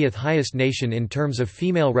the 30th highest nation in terms of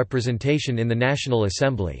female representation in the National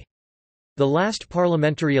Assembly. The last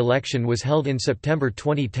parliamentary election was held in September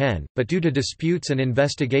 2010, but due to disputes and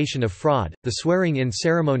investigation of fraud, the swearing-in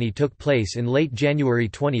ceremony took place in late January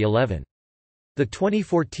 2011. The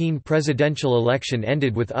 2014 presidential election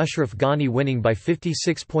ended with Ashraf Ghani winning by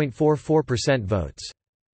 56.44% votes.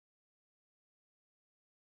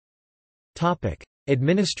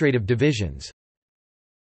 Administrative divisions.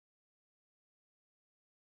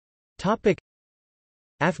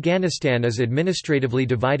 Afghanistan is administratively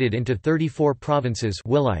divided into 34 provinces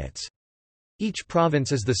wilayats. Each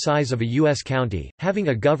province is the size of a U.S. county, having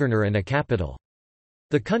a governor and a capital.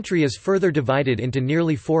 The country is further divided into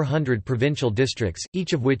nearly 400 provincial districts,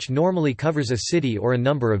 each of which normally covers a city or a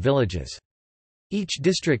number of villages. Each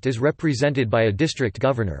district is represented by a district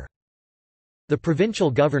governor. The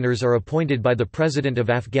provincial governors are appointed by the President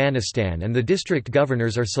of Afghanistan and the district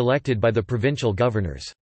governors are selected by the provincial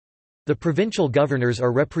governors. The provincial governors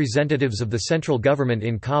are representatives of the central government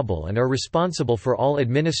in Kabul and are responsible for all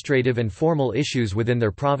administrative and formal issues within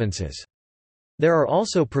their provinces. There are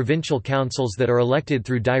also provincial councils that are elected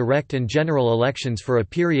through direct and general elections for a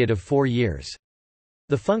period of 4 years.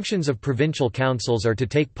 The functions of provincial councils are to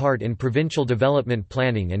take part in provincial development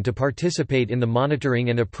planning and to participate in the monitoring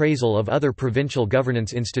and appraisal of other provincial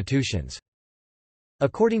governance institutions.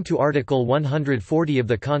 According to Article 140 of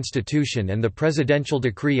the Constitution and the Presidential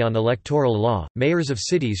Decree on Electoral Law, mayors of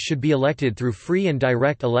cities should be elected through free and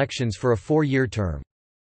direct elections for a 4-year term.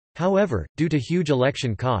 However, due to huge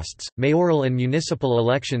election costs, mayoral and municipal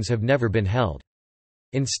elections have never been held.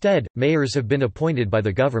 Instead, mayors have been appointed by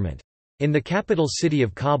the government. In the capital city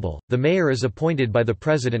of Kabul, the mayor is appointed by the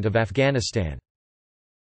President of Afghanistan.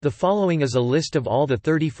 The following is a list of all the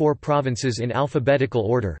 34 provinces in alphabetical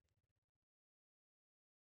order.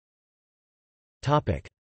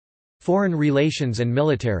 Foreign relations and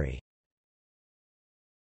military.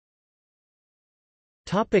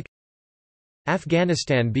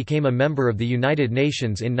 Afghanistan became a member of the United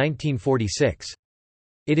Nations in 1946.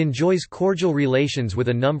 It enjoys cordial relations with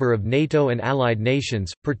a number of NATO and allied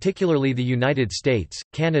nations, particularly the United States,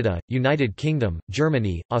 Canada, United Kingdom,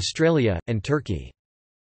 Germany, Australia, and Turkey.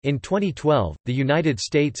 In 2012, the United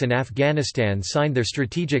States and Afghanistan signed their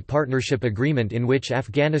Strategic Partnership Agreement in which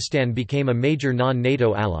Afghanistan became a major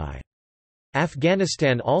non-NATO ally.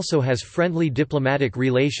 Afghanistan also has friendly diplomatic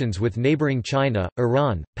relations with neighboring China,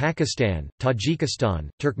 Iran, Pakistan, Tajikistan,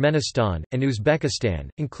 Turkmenistan, and Uzbekistan,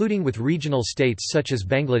 including with regional states such as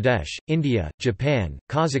Bangladesh, India, Japan,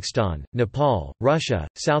 Kazakhstan, Nepal, Russia,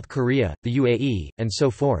 South Korea, the UAE, and so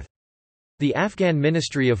forth. The Afghan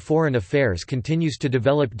Ministry of Foreign Affairs continues to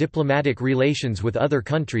develop diplomatic relations with other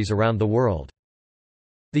countries around the world.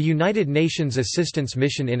 The United Nations Assistance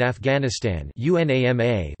Mission in Afghanistan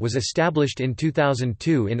 (UNAMA) was established in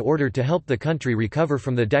 2002 in order to help the country recover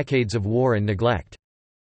from the decades of war and neglect.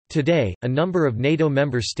 Today, a number of NATO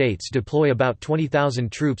member states deploy about 20,000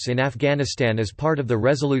 troops in Afghanistan as part of the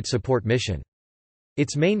Resolute Support Mission.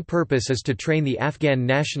 Its main purpose is to train the Afghan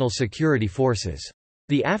National Security Forces.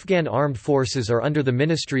 The Afghan Armed Forces are under the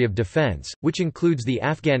Ministry of Defense, which includes the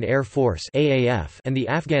Afghan Air Force (AAF) and the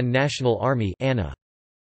Afghan National Army (ANA).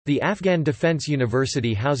 The Afghan Defense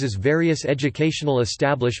University houses various educational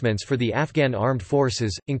establishments for the Afghan Armed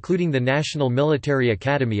Forces, including the National Military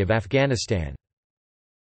Academy of Afghanistan.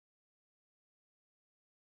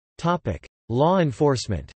 Law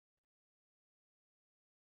enforcement.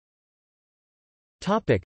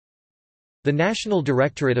 The National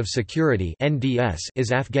Directorate of Security (NDS)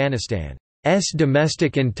 is Afghanistan's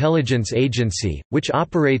domestic intelligence agency, which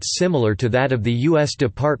operates similar to that of the U.S.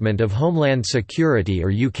 Department of Homeland Security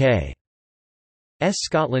or UK's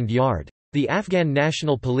Scotland Yard. The Afghan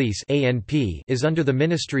National Police (ANP) is under the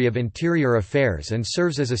Ministry of Interior Affairs and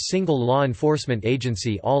serves as a single law enforcement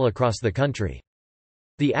agency all across the country.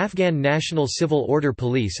 The Afghan National Civil Order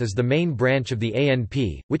Police is the main branch of the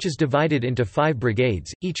ANP, which is divided into 5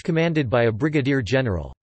 brigades, each commanded by a brigadier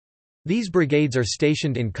general. These brigades are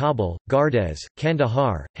stationed in Kabul, Gardez,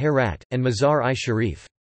 Kandahar, Herat, and Mazar-i-Sharif.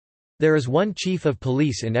 There is one chief of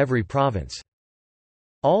police in every province.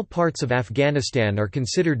 All parts of Afghanistan are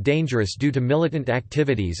considered dangerous due to militant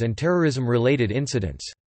activities and terrorism-related incidents.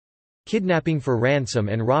 Kidnapping for ransom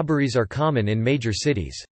and robberies are common in major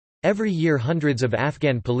cities. Every year hundreds of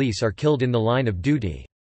Afghan police are killed in the line of duty.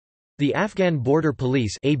 The Afghan Border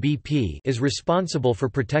Police (ABP) is responsible for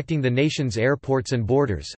protecting the nation's airports and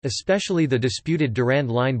borders, especially the disputed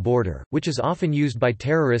Durand Line border, which is often used by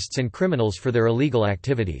terrorists and criminals for their illegal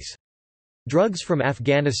activities. Drugs from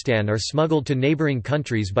Afghanistan are smuggled to neighboring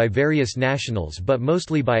countries by various nationals but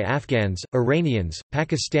mostly by Afghans, Iranians,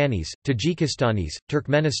 Pakistanis, Tajikistanis,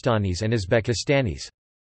 Turkmenistanis and Uzbekistanis.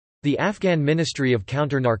 The Afghan Ministry of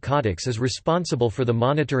Counter-Narcotics is responsible for the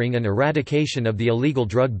monitoring and eradication of the illegal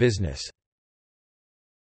drug business.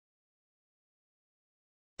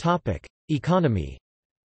 Economy.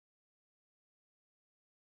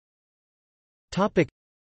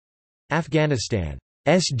 Afghanistan's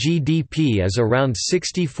GDP is around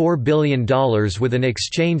 $64 billion with an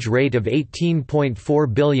exchange rate of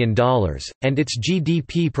 $18.4 billion, and its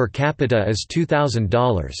GDP per capita is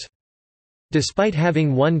 $2,000. Despite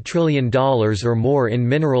having $1 trillion or more in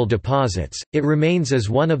mineral deposits, it remains as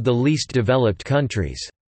one of the least developed countries.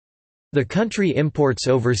 The country imports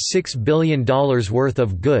over $6 billion worth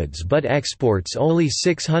of goods but exports only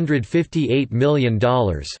 $658 million,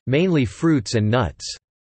 mainly fruits and nuts.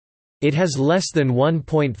 It has less than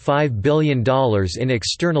 $1.5 billion in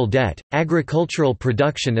external debt. Agricultural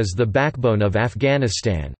production is the backbone of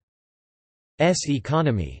Afghanistan's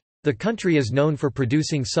economy. The country is known for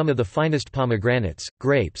producing some of the finest pomegranates,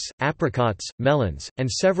 grapes, apricots, melons, and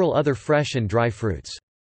several other fresh and dry fruits.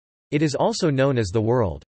 It is also known as the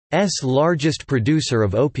world's largest producer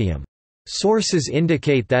of opium. Sources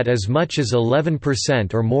indicate that as much as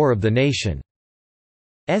 11% or more of the nation's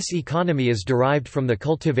economy is derived from the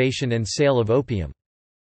cultivation and sale of opium.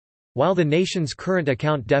 While the nation's current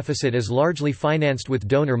account deficit is largely financed with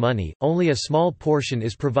donor money, only a small portion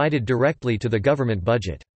is provided directly to the government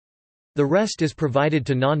budget. The rest is provided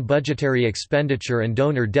to non-budgetary expenditure and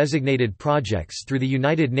donor-designated projects through the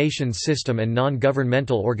United Nations system and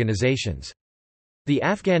non-governmental organizations. The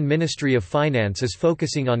Afghan Ministry of Finance is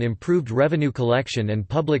focusing on improved revenue collection and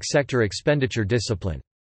public sector expenditure discipline.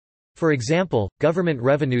 For example, government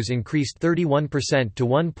revenues increased 31% to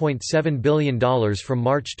 $1.7 billion from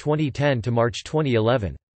March 2010 to March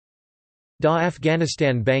 2011. Da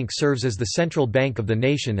Afghanistan Bank serves as the central bank of the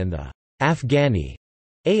nation and the Afghani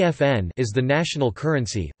AFN is the national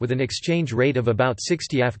currency, with an exchange rate of about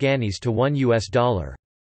 60 Afghanis to $1.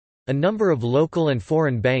 A number of local and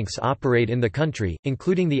foreign banks operate in the country,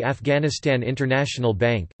 including the Afghanistan International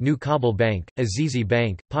Bank, New Kabul Bank, Azizi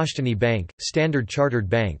Bank, Pashtani Bank, Standard Chartered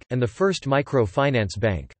Bank, and the First Micro Finance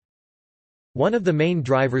Bank. One of the main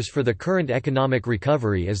drivers for the current economic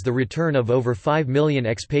recovery is the return of over 5 million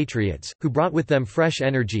expatriates, who brought with them fresh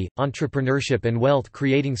energy, entrepreneurship and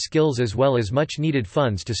wealth-creating skills as well as much-needed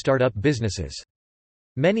funds to start up businesses.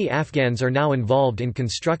 Many Afghans are now involved in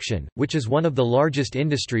construction, which is one of the largest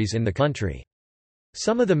industries in the country.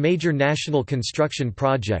 Some of the major national construction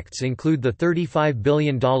projects include the $35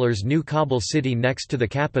 billion new Kabul city next to the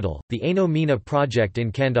capital, the Aino Mina project in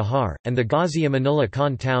Kandahar, and the Ghazi Amanullah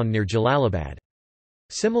Khan town near Jalalabad.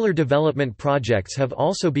 Similar development projects have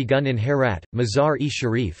also begun in Herat, Mazar-e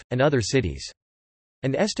Sharif, and other cities.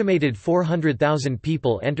 An estimated 400,000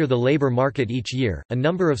 people enter the labor market each year. A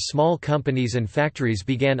number of small companies and factories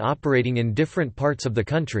began operating in different parts of the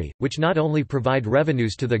country, which not only provide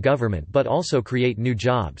revenues to the government but also create new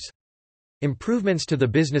jobs. Improvements to the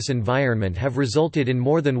business environment have resulted in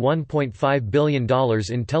more than $1.5 billion in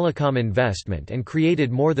telecom investment and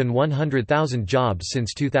created more than 100,000 jobs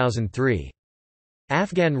since 2003.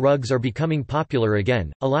 Afghan rugs are becoming popular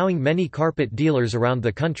again, allowing many carpet dealers around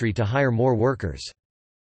the country to hire more workers.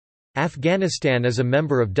 Afghanistan is a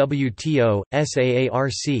member of WTO,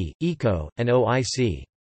 SAARC, ECO, and OIC.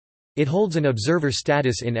 It holds an observer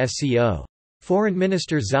status in SCO. Foreign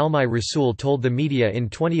Minister Zalmay Rasool told the media in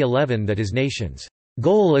 2011 that his nation's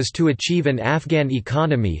goal is to achieve an Afghan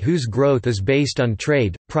economy whose growth is based on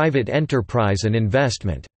trade, private enterprise and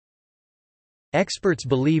investment. Experts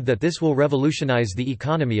believe that this will revolutionize the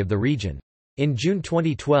economy of the region. In June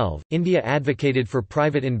 2012, India advocated for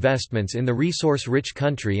private investments in the resource-rich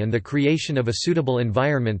country and the creation of a suitable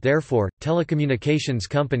environment. Therefore, telecommunications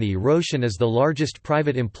company Roshan is the largest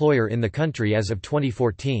private employer in the country as of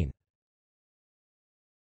 2014.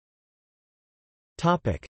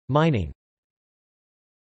 Topic: Mining.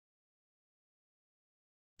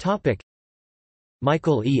 Topic: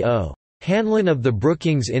 Michael E.O. Hanlon of the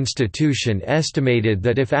Brookings Institution estimated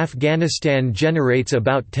that if Afghanistan generates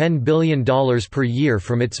about $10 billion per year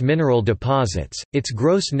from its mineral deposits, its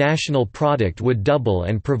gross national product would double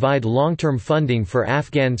and provide long-term funding for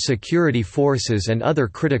Afghan security forces and other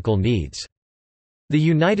critical needs. The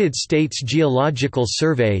United States Geological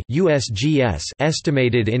Survey (USGS)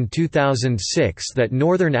 estimated in 2006 that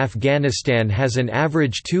northern Afghanistan has an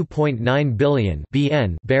average 2.9 billion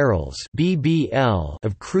barrels (BBL)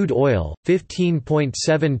 of crude oil,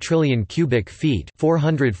 15.7 trillion cubic feet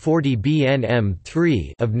 (440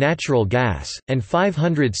 bnm3) of natural gas, and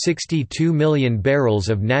 562 million barrels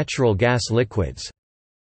of natural gas liquids.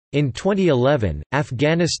 In 2011,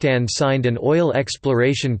 Afghanistan signed an oil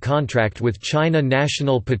exploration contract with China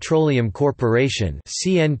National Petroleum Corporation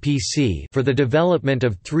 (CNPC) for the development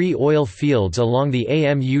of 3 oil fields along the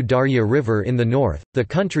Amu Darya River in the north. The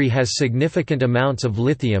country has significant amounts of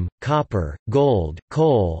lithium, copper, gold,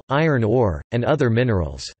 coal, iron ore, and other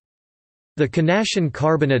minerals. The Kanashan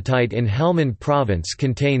carbonatite in Helmand province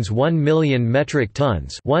contains 1 million metric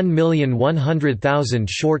tons (1,100,000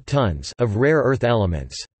 short tons) of rare earth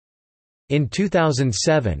elements. In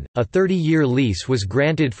 2007, a 30-year lease was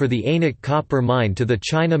granted for the Ainak copper mine to the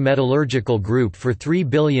China Metallurgical Group for $3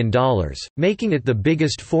 billion, making it the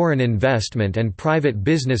biggest foreign investment and private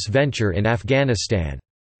business venture in Afghanistan's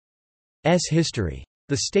history.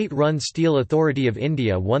 The state-run Steel Authority of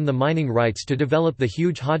India won the mining rights to develop the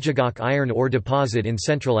huge Hajagak iron ore deposit in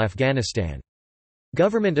central Afghanistan.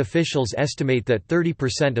 Government officials estimate that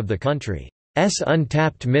 30% of the country's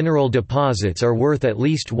untapped mineral deposits are worth at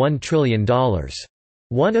least $1 trillion.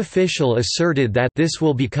 One official asserted that this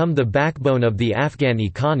will become the backbone of the Afghan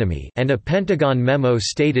economy, and a Pentagon memo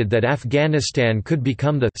stated that Afghanistan could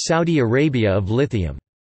become the Saudi Arabia of lithium.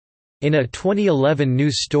 In a 2011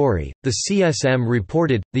 news story, the CSM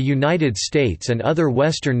reported, the United States and other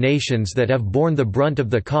Western nations that have borne the brunt of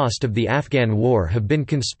the cost of the Afghan war have been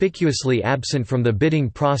conspicuously absent from the bidding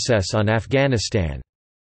process on Afghanistan's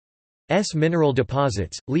mineral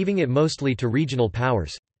deposits, leaving it mostly to regional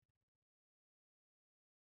powers.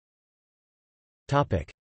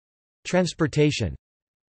 Transportation.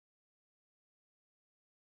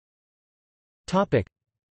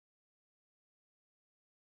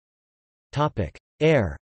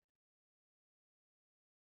 Air.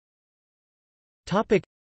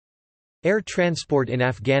 Air transport in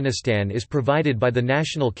Afghanistan is provided by the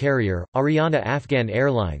national carrier, Ariana Afghan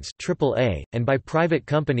Airlines AAA, and by private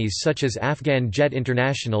companies such as Afghan Jet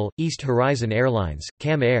International, East Horizon Airlines,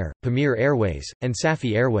 Kam Air, Pamir Airways, and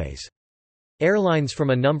Safi Airways. Airlines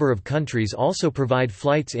from a number of countries also provide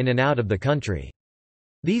flights in and out of the country.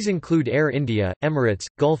 These include Air India, Emirates,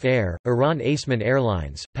 Gulf Air, Iran Aseman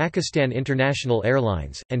Airlines, Pakistan International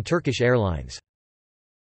Airlines, and Turkish Airlines.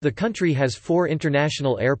 The country has 4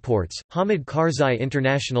 international airports: Hamid Karzai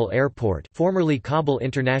International Airport, formerly Kabul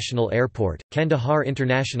International Airport, Kandahar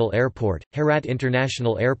International Airport, Herat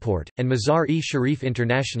International Airport, and Mazar-e-Sharif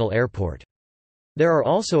International Airport. There are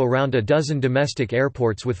also around a dozen domestic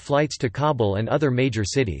airports with flights to Kabul and other major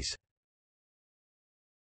cities.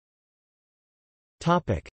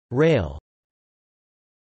 Rail.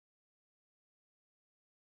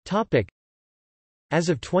 As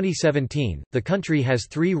of 2017, the country has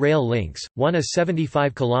 3 rail links, one a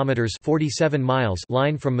 75 kilometers (47 miles)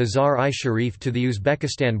 line from Mazar-i-Sharif to the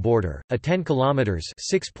Uzbekistan border, a 10 kilometers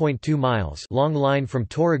 (6.2 miles) long line from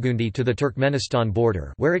Toragundi to the Turkmenistan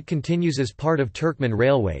border where it continues as part of Turkmen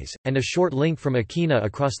Railways, and a short link from Akina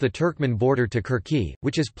across the Turkmen border to Kirki,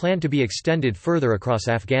 which is planned to be extended further across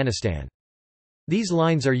Afghanistan. These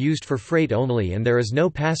lines are used for freight only and there is no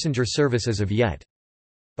passenger service as of yet.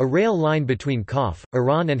 A rail line between Kaf,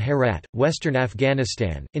 Iran and Herat, western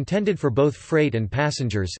Afghanistan, intended for both freight and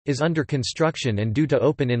passengers, is under construction and due to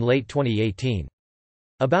open in late 2018.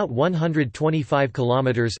 About 125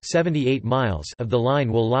 kilometers (78 miles) of the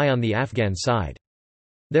line will lie on the Afghan side.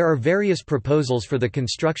 There are various proposals for the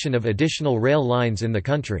construction of additional rail lines in the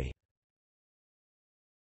country.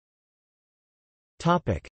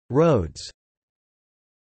 Topic: Roads.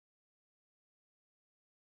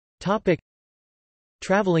 Topic: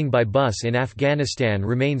 Traveling by bus in Afghanistan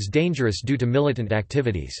remains dangerous due to militant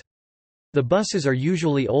activities. The buses are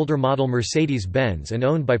usually older model Mercedes-Benz and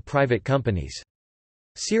owned by private companies.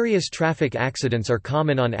 Serious traffic accidents are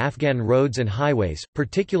common on Afghan roads and highways,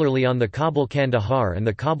 particularly on the Kabul-Kandahar and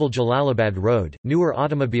the Kabul-Jalalabad road. Newer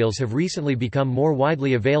automobiles have recently become more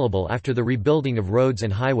widely available after the rebuilding of roads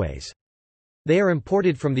and highways. They are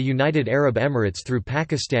imported from the United Arab Emirates through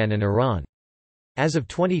Pakistan and Iran. As of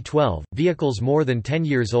 2012, vehicles more than 10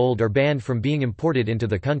 years old are banned from being imported into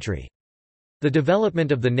the country. The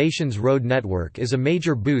development of the nation's road network is a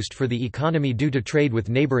major boost for the economy due to trade with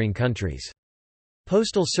neighboring countries.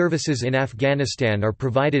 Postal services in Afghanistan are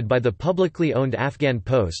provided by the publicly owned Afghan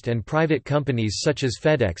Post and private companies such as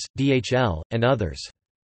FedEx, DHL, and others.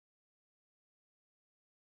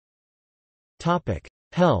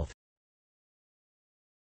 Health.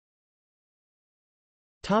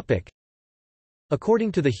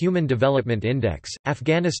 According to the Human Development Index,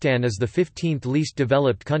 Afghanistan is the 15th least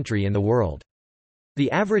developed country in the world.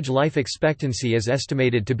 The average life expectancy is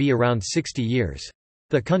estimated to be around 60 years.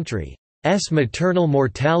 The country's maternal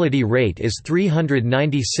mortality rate is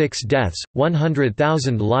 396 deaths,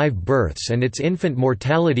 100,000 live births, and its infant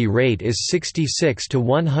mortality rate is 66 to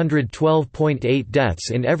 112.8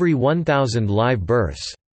 deaths in every 1,000 live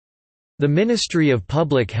births. The Ministry of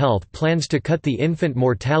Public Health plans to cut the infant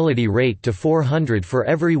mortality rate to 400 for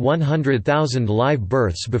every 100,000 live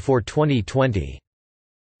births before 2020.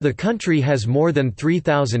 The country has more than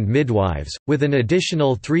 3,000 midwives, with an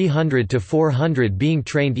additional 300 to 400 being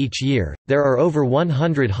trained each year. There are over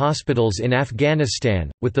 100 hospitals in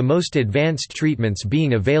Afghanistan, with the most advanced treatments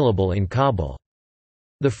being available in Kabul.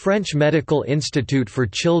 The French Medical Institute for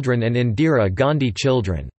Children and Indira Gandhi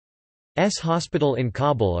Children's Hospital in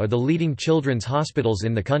Kabul are the leading children's hospitals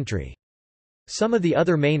in the country. Some of the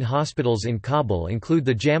other main hospitals in Kabul include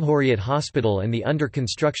the Jamhuriyat Hospital and the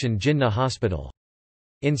under-construction Jinnah Hospital.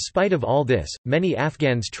 In spite of all this, many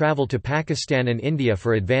Afghans travel to Pakistan and India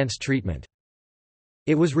for advanced treatment.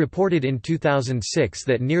 It was reported in 2006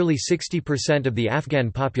 that nearly 60% of the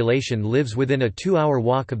Afghan population lives within a 2-hour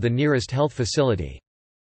walk of the nearest health facility.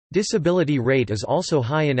 Disability rate is also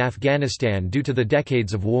high in Afghanistan due to the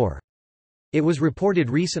decades of war. It was reported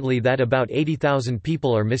recently that about 80,000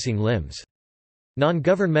 people are missing limbs.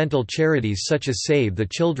 Non-governmental charities such as Save the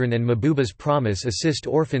Children and Mahbooba's Promise assist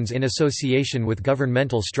orphans in association with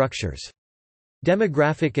governmental structures.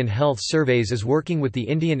 Demographic and Health Surveys is working with the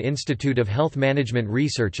Indian Institute of Health Management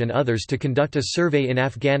Research and others to conduct a survey in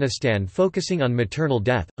Afghanistan focusing on maternal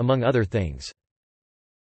death, among other things.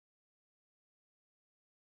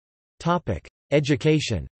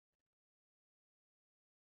 Education.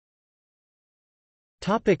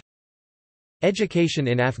 Education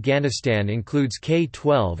in Afghanistan includes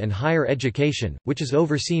K-12 and higher education, which is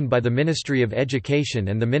overseen by the Ministry of Education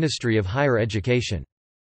and the Ministry of Higher Education.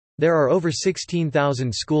 There are over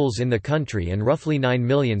 16,000 schools in the country and roughly 9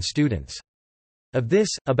 million students. Of this,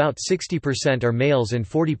 about 60% are males and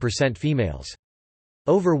 40% females.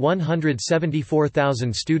 Over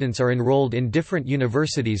 174,000 students are enrolled in different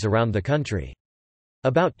universities around the country.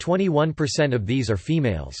 About 21% of these are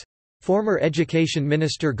females. Former Education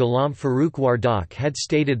Minister Ghulam Farooq Wardak had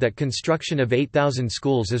stated that construction of 8,000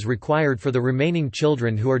 schools is required for the remaining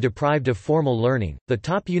children who are deprived of formal learning. The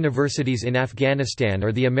top universities in Afghanistan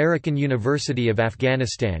are the American University of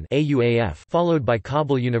Afghanistan (AUAF), followed by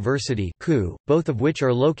Kabul University (KU), both of which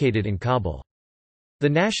are located in Kabul. The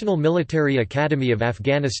National Military Academy of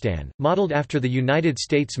Afghanistan, modeled after the United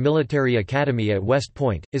States Military Academy at West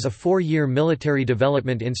Point, is a 4-year military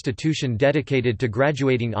development institution dedicated to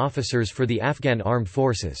graduating officers for the Afghan Armed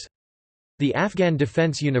Forces. The Afghan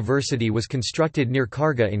Defense University was constructed near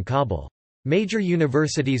Karga in Kabul. Major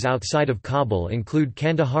universities outside of Kabul include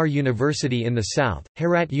Kandahar University in the south,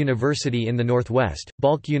 Herat University in the northwest,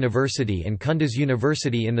 Balkh University and Kunduz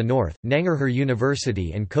University in the north, Nangarhar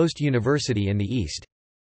University and Khost University in the east.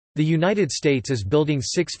 The United States is building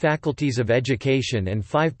 6 faculties of education and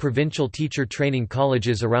 5 provincial teacher training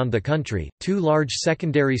colleges around the country, 2 large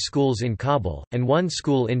secondary schools in Kabul, and 1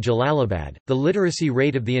 school in Jalalabad. The literacy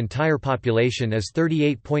rate of the entire population is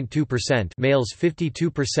 38.2%, males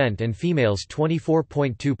 52% and females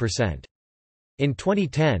 24.2%. In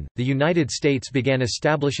 2010, the United States began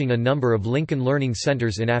establishing a number of Lincoln Learning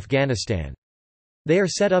Centers in Afghanistan. They are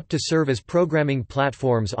set up to serve as programming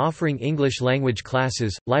platforms offering English language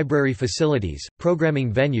classes, library facilities,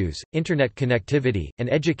 programming venues, internet connectivity, and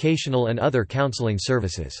educational and other counseling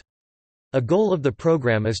services. A goal of the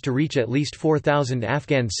program is to reach at least 4,000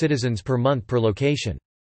 Afghan citizens per month per location.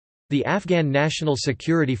 The Afghan National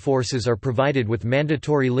Security Forces are provided with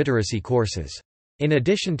mandatory literacy courses. In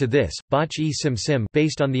addition to this, Bach-e-Sim-Sim,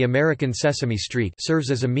 based on the American Sesame Street,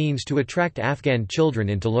 serves as a means to attract Afghan children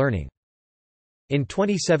into learning. In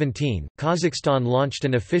 2017, Kazakhstan launched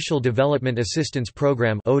an Official Development Assistance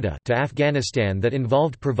Program to Afghanistan that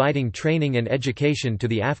involved providing training and education to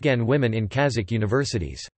the Afghan women in Kazakh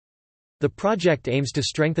universities. The project aims to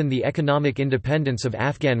strengthen the economic independence of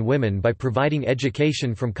Afghan women by providing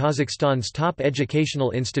education from Kazakhstan's top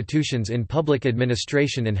educational institutions in public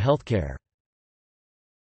administration and healthcare.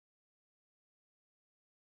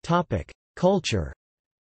 Culture.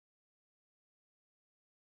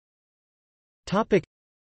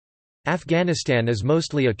 Afghanistan is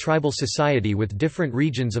mostly a tribal society with different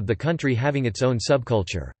regions of the country having its own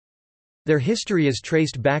subculture. Their history is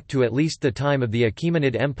traced back to at least the time of the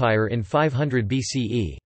Achaemenid Empire in 500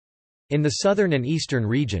 BCE. In the southern and eastern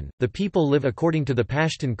region, the people live according to the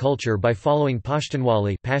Pashtun culture by following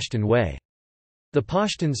Pashtunwali Pashtun way. The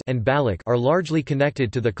Pashtuns and Baloch are largely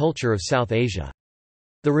connected to the culture of South Asia.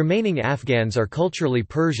 The remaining Afghans are culturally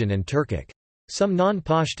Persian and Turkic. Some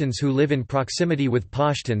non-Pashtuns who live in proximity with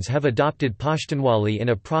Pashtuns have adopted Pashtunwali in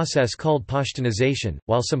a process called Pashtunization,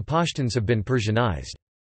 while some Pashtuns have been Persianized.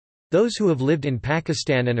 Those who have lived in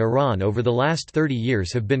Pakistan and Iran over the last 30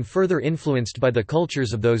 years have been further influenced by the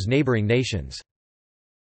cultures of those neighboring nations.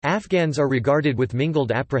 Afghans are regarded with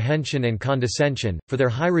mingled apprehension and condescension, for their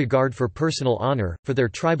high regard for personal honor, for their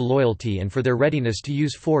tribe loyalty and for their readiness to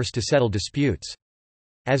use force to settle disputes.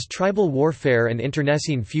 As tribal warfare and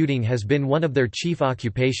internecine feuding has been one of their chief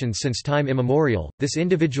occupations since time immemorial, this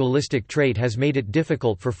individualistic trait has made it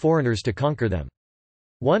difficult for foreigners to conquer them.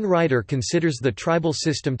 One writer considers the tribal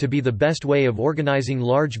system to be the best way of organizing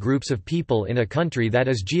large groups of people in a country that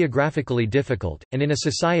is geographically difficult, and in a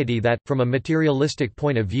society that, from a materialistic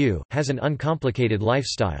point of view, has an uncomplicated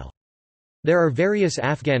lifestyle. There are various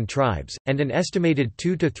Afghan tribes, and an estimated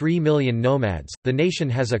 2 to 3 million nomads. The nation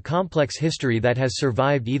has a complex history that has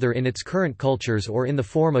survived either in its current cultures or in the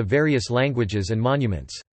form of various languages and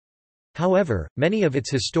monuments. However, many of its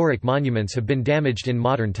historic monuments have been damaged in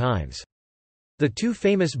modern times. The 2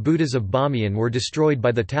 famous Buddhas of Bamiyan were destroyed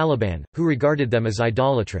by the Taliban, who regarded them as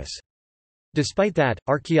idolatrous. Despite that,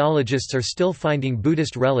 archaeologists are still finding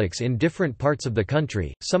Buddhist relics in different parts of the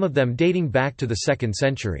country, some of them dating back to the 2nd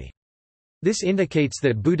century. This indicates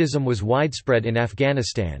that Buddhism was widespread in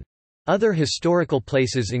Afghanistan. Other historical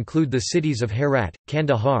places include the cities of Herat,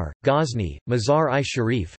 Kandahar, Ghazni,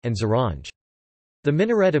 Mazar-i-Sharif, and Zaranj. The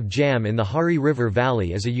minaret of Jam in the Hari River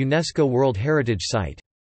Valley is a UNESCO World Heritage Site.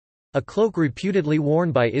 A cloak reputedly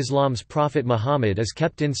worn by Islam's Prophet Muhammad is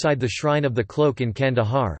kept inside the Shrine of the Cloak in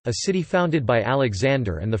Kandahar, a city founded by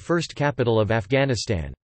Alexander and the first capital of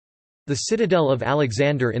Afghanistan. The citadel of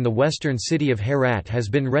Alexander in the western city of Herat has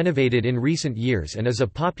been renovated in recent years and is a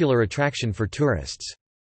popular attraction for tourists.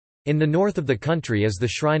 In the north of the country is the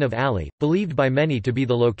Shrine of Ali, believed by many to be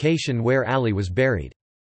the location where Ali was buried.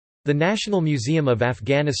 The National Museum of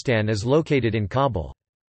Afghanistan is located in Kabul.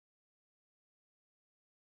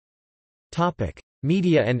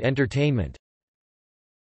 Media and entertainment.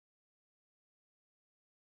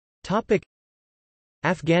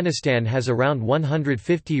 Afghanistan has around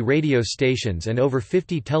 150 radio stations and over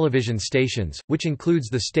 50 television stations, which includes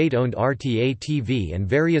the state-owned RTA-TV and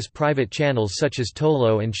various private channels such as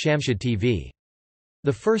Tolo and Shamshad TV.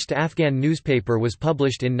 The first Afghan newspaper was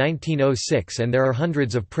published in 1906 and there are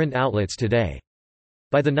hundreds of print outlets today.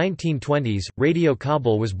 By the 1920s, Radio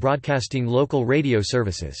Kabul was broadcasting local radio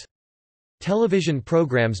services. Television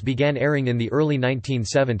programs began airing in the early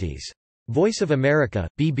 1970s. Voice of America,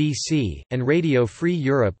 BBC, and Radio Free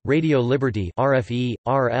Europe, Radio Liberty RFE,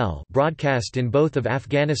 RL broadcast in both of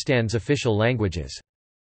Afghanistan's official languages.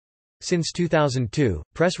 Since 2002,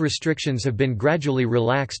 press restrictions have been gradually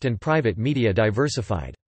relaxed and private media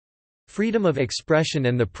diversified. Freedom of expression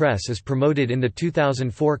and the press is promoted in the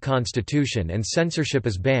 2004 constitution and censorship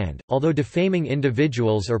is banned, although defaming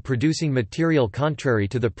individuals or producing material contrary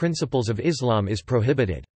to the principles of Islam is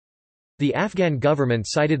prohibited. The Afghan government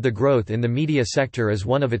cited the growth in the media sector as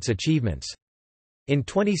one of its achievements. In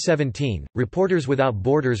 2017, Reporters Without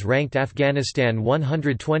Borders ranked Afghanistan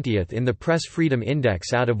 120th in the Press Freedom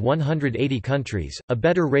Index out of 180 countries, a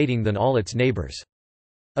better rating than all its neighbors.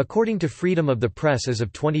 According to Freedom of the Press as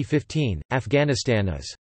of 2015, Afghanistan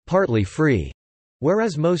is partly free,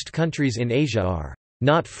 whereas most countries in Asia are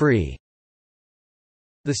not free.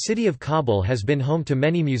 The city of Kabul has been home to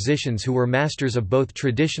many musicians who were masters of both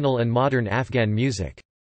traditional and modern Afghan music.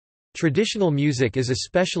 Traditional music is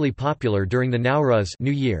especially popular during the Nowruz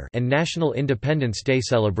New Year and National Independence Day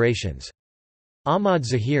celebrations. Ahmad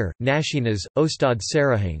Zahir, Nashinaz, Ostad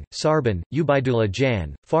Sarahing, Sarban, Ubaidullah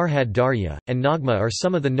Jan, Farhad Darya, and Nagma are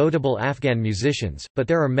some of the notable Afghan musicians, but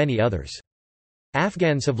there are many others.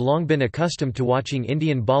 Afghans have long been accustomed to watching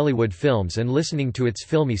Indian Bollywood films and listening to its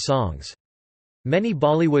filmy songs. Many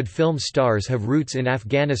Bollywood film stars have roots in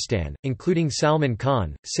Afghanistan, including Salman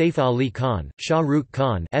Khan, Saif Ali Khan, Shah Rukh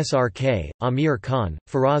Khan (SRK), Amir Khan,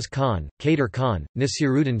 Faraz Khan, Kader Khan,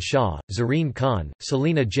 Nasiruddin Shah, Zareen Khan,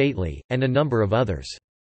 Selina Jaitley, and a number of others.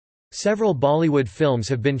 Several Bollywood films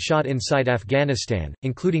have been shot inside Afghanistan,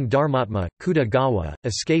 including Dharmatma, Kuda Gawa,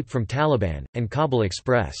 Escape from Taliban, and Kabul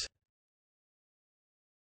Express.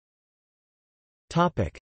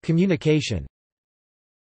 Communication.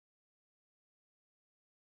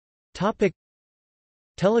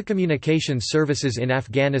 Telecommunication services in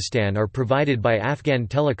Afghanistan are provided by Afghan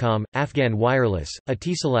Telecom, Afghan Wireless,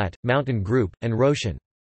 Etisalat, Mountain Group, and Roshan.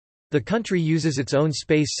 The country uses its own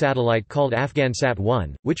space satellite called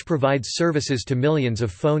Afghansat-1, which provides services to millions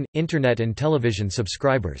of phone, internet and television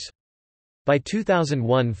subscribers. By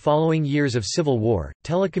 2001, following years of civil war,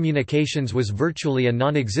 telecommunications was virtually a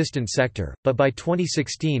non-existent sector, but by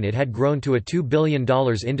 2016 it had grown to a $2 billion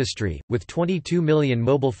industry, with 22 million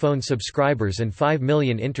mobile phone subscribers and 5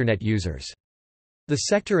 million Internet users. The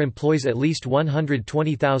sector employs at least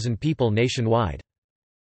 120,000 people nationwide.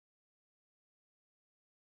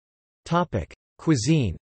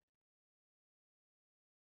 Cuisine.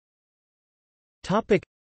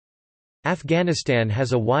 Afghanistan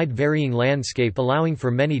has a wide varying landscape allowing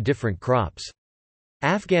for many different crops.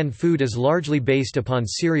 Afghan food is largely based upon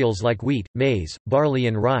cereals like wheat, maize, barley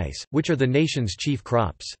and rice, which are the nation's chief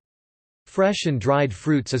crops. Fresh and dried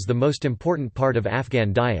fruits is the most important part of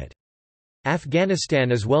Afghan diet.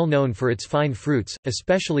 Afghanistan is well known for its fine fruits,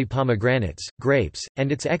 especially pomegranates, grapes,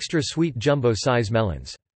 and its extra sweet jumbo-size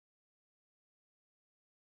melons.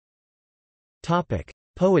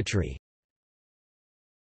 Poetry.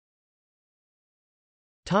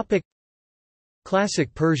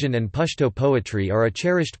 Classic Persian and Pashto poetry are a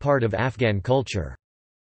cherished part of Afghan culture.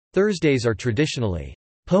 Thursdays are traditionally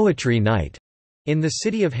poetry night in the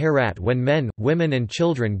city of Herat when men, women and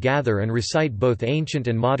children gather and recite both ancient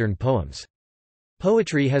and modern poems.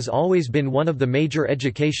 Poetry has always been one of the major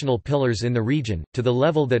educational pillars in the region, to the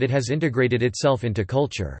level that it has integrated itself into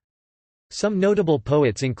culture. Some notable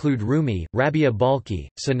poets include Rumi, Rabia Balkhi,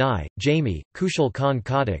 Sanai, Jami, Kushal Khan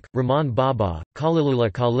Khattak, Rahman Baba,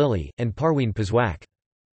 Khalilullah Khalili, and Parveen Pizwak.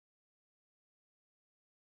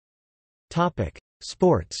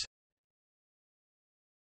 Sports.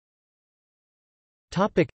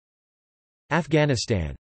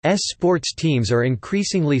 Afghanistan's sports teams are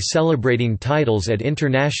increasingly celebrating titles at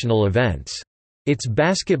international events. Its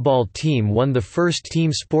basketball team won the first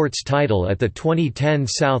team sports title at the 2010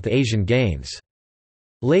 South Asian Games.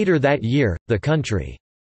 Later that year, the country's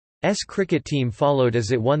cricket team followed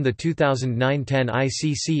as it won the 2009-10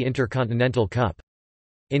 ICC Intercontinental Cup.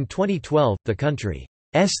 In 2012, the country's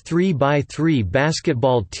 3x3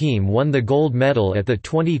 basketball team won the gold medal at the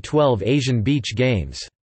 2012 Asian Beach Games.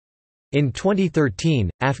 In 2013,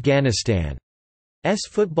 Afghanistan's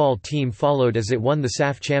football team followed as it won the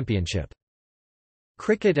SAF Championship.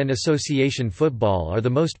 Cricket and association football are the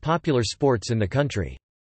most popular sports in the country.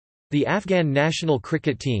 The Afghan national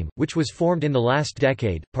cricket team, which was formed in the last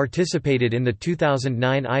decade, participated in the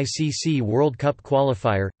 2009 ICC World Cup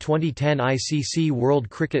qualifier, 2010 ICC World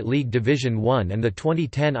Cricket League Division 1 and the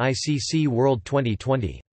 2010 ICC World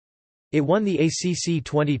 2020. It won the ACC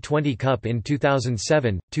 2020 Cup in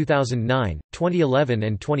 2007, 2009, 2011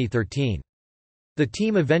 and 2013. The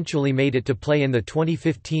team eventually made it to play in the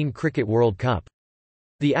 2015 Cricket World Cup.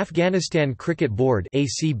 The Afghanistan Cricket Board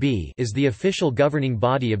 (ACB) is the official governing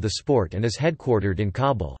body of the sport and is headquartered in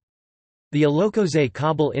Kabul. The Alokoze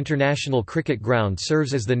Kabul International Cricket Ground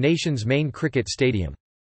serves as the nation's main cricket stadium.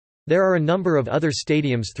 There are a number of other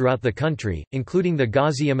stadiums throughout the country, including the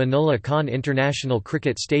Ghazi Amanullah Khan International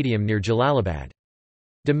Cricket Stadium near Jalalabad.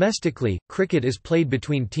 Domestically, cricket is played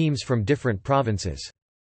between teams from different provinces.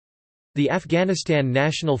 The Afghanistan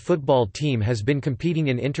national football team has been competing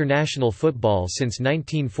in international football since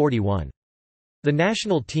 1941. The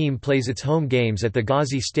national team plays its home games at the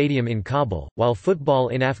Ghazi Stadium in Kabul, while football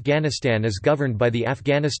in Afghanistan is governed by the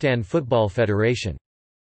Afghanistan Football Federation.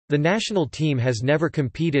 The national team has never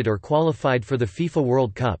competed or qualified for the FIFA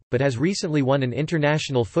World Cup, but has recently won an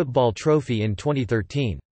international football trophy in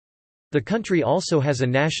 2013. The country also has a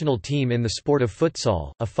national team in the sport of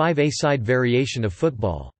futsal, a 5A-side variation of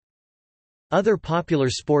football. Other popular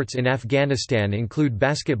sports in Afghanistan include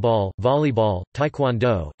basketball, volleyball,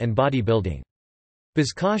 taekwondo, and bodybuilding.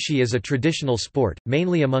 Buzkashi is a traditional sport,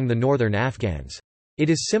 mainly among the northern Afghans. It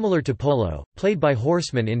is similar to polo, played by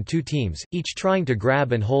horsemen in two teams, each trying to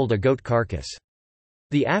grab and hold a goat carcass.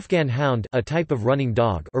 The Afghan hound, a type of running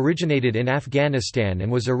dog, originated in Afghanistan and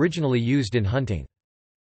was originally used in hunting.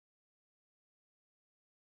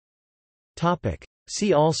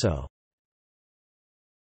 See also: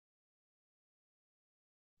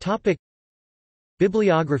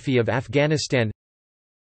 Bibliography of Afghanistan,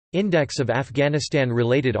 Index of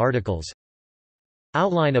Afghanistan-related articles,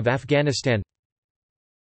 Outline of Afghanistan.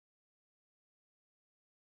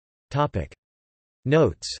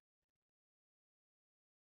 Notes.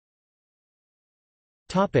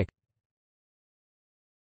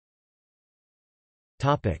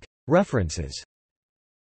 References.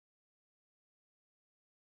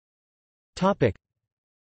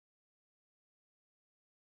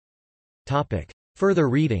 Further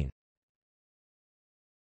reading.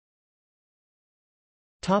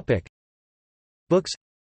 Books,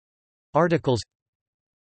 articles.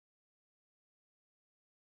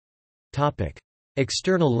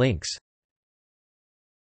 External links.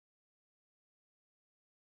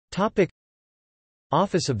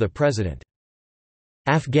 Office of the President.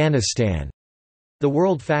 Afghanistan. The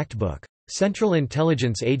World Factbook. Central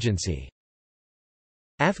Intelligence Agency.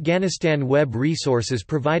 Afghanistan web resources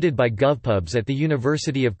provided by GovPubs at the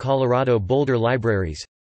University of Colorado Boulder Libraries.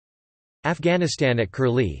 Afghanistan at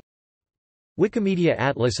Curlie. Wikimedia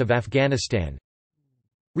Atlas of Afghanistan.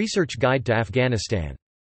 Research Guide to Afghanistan.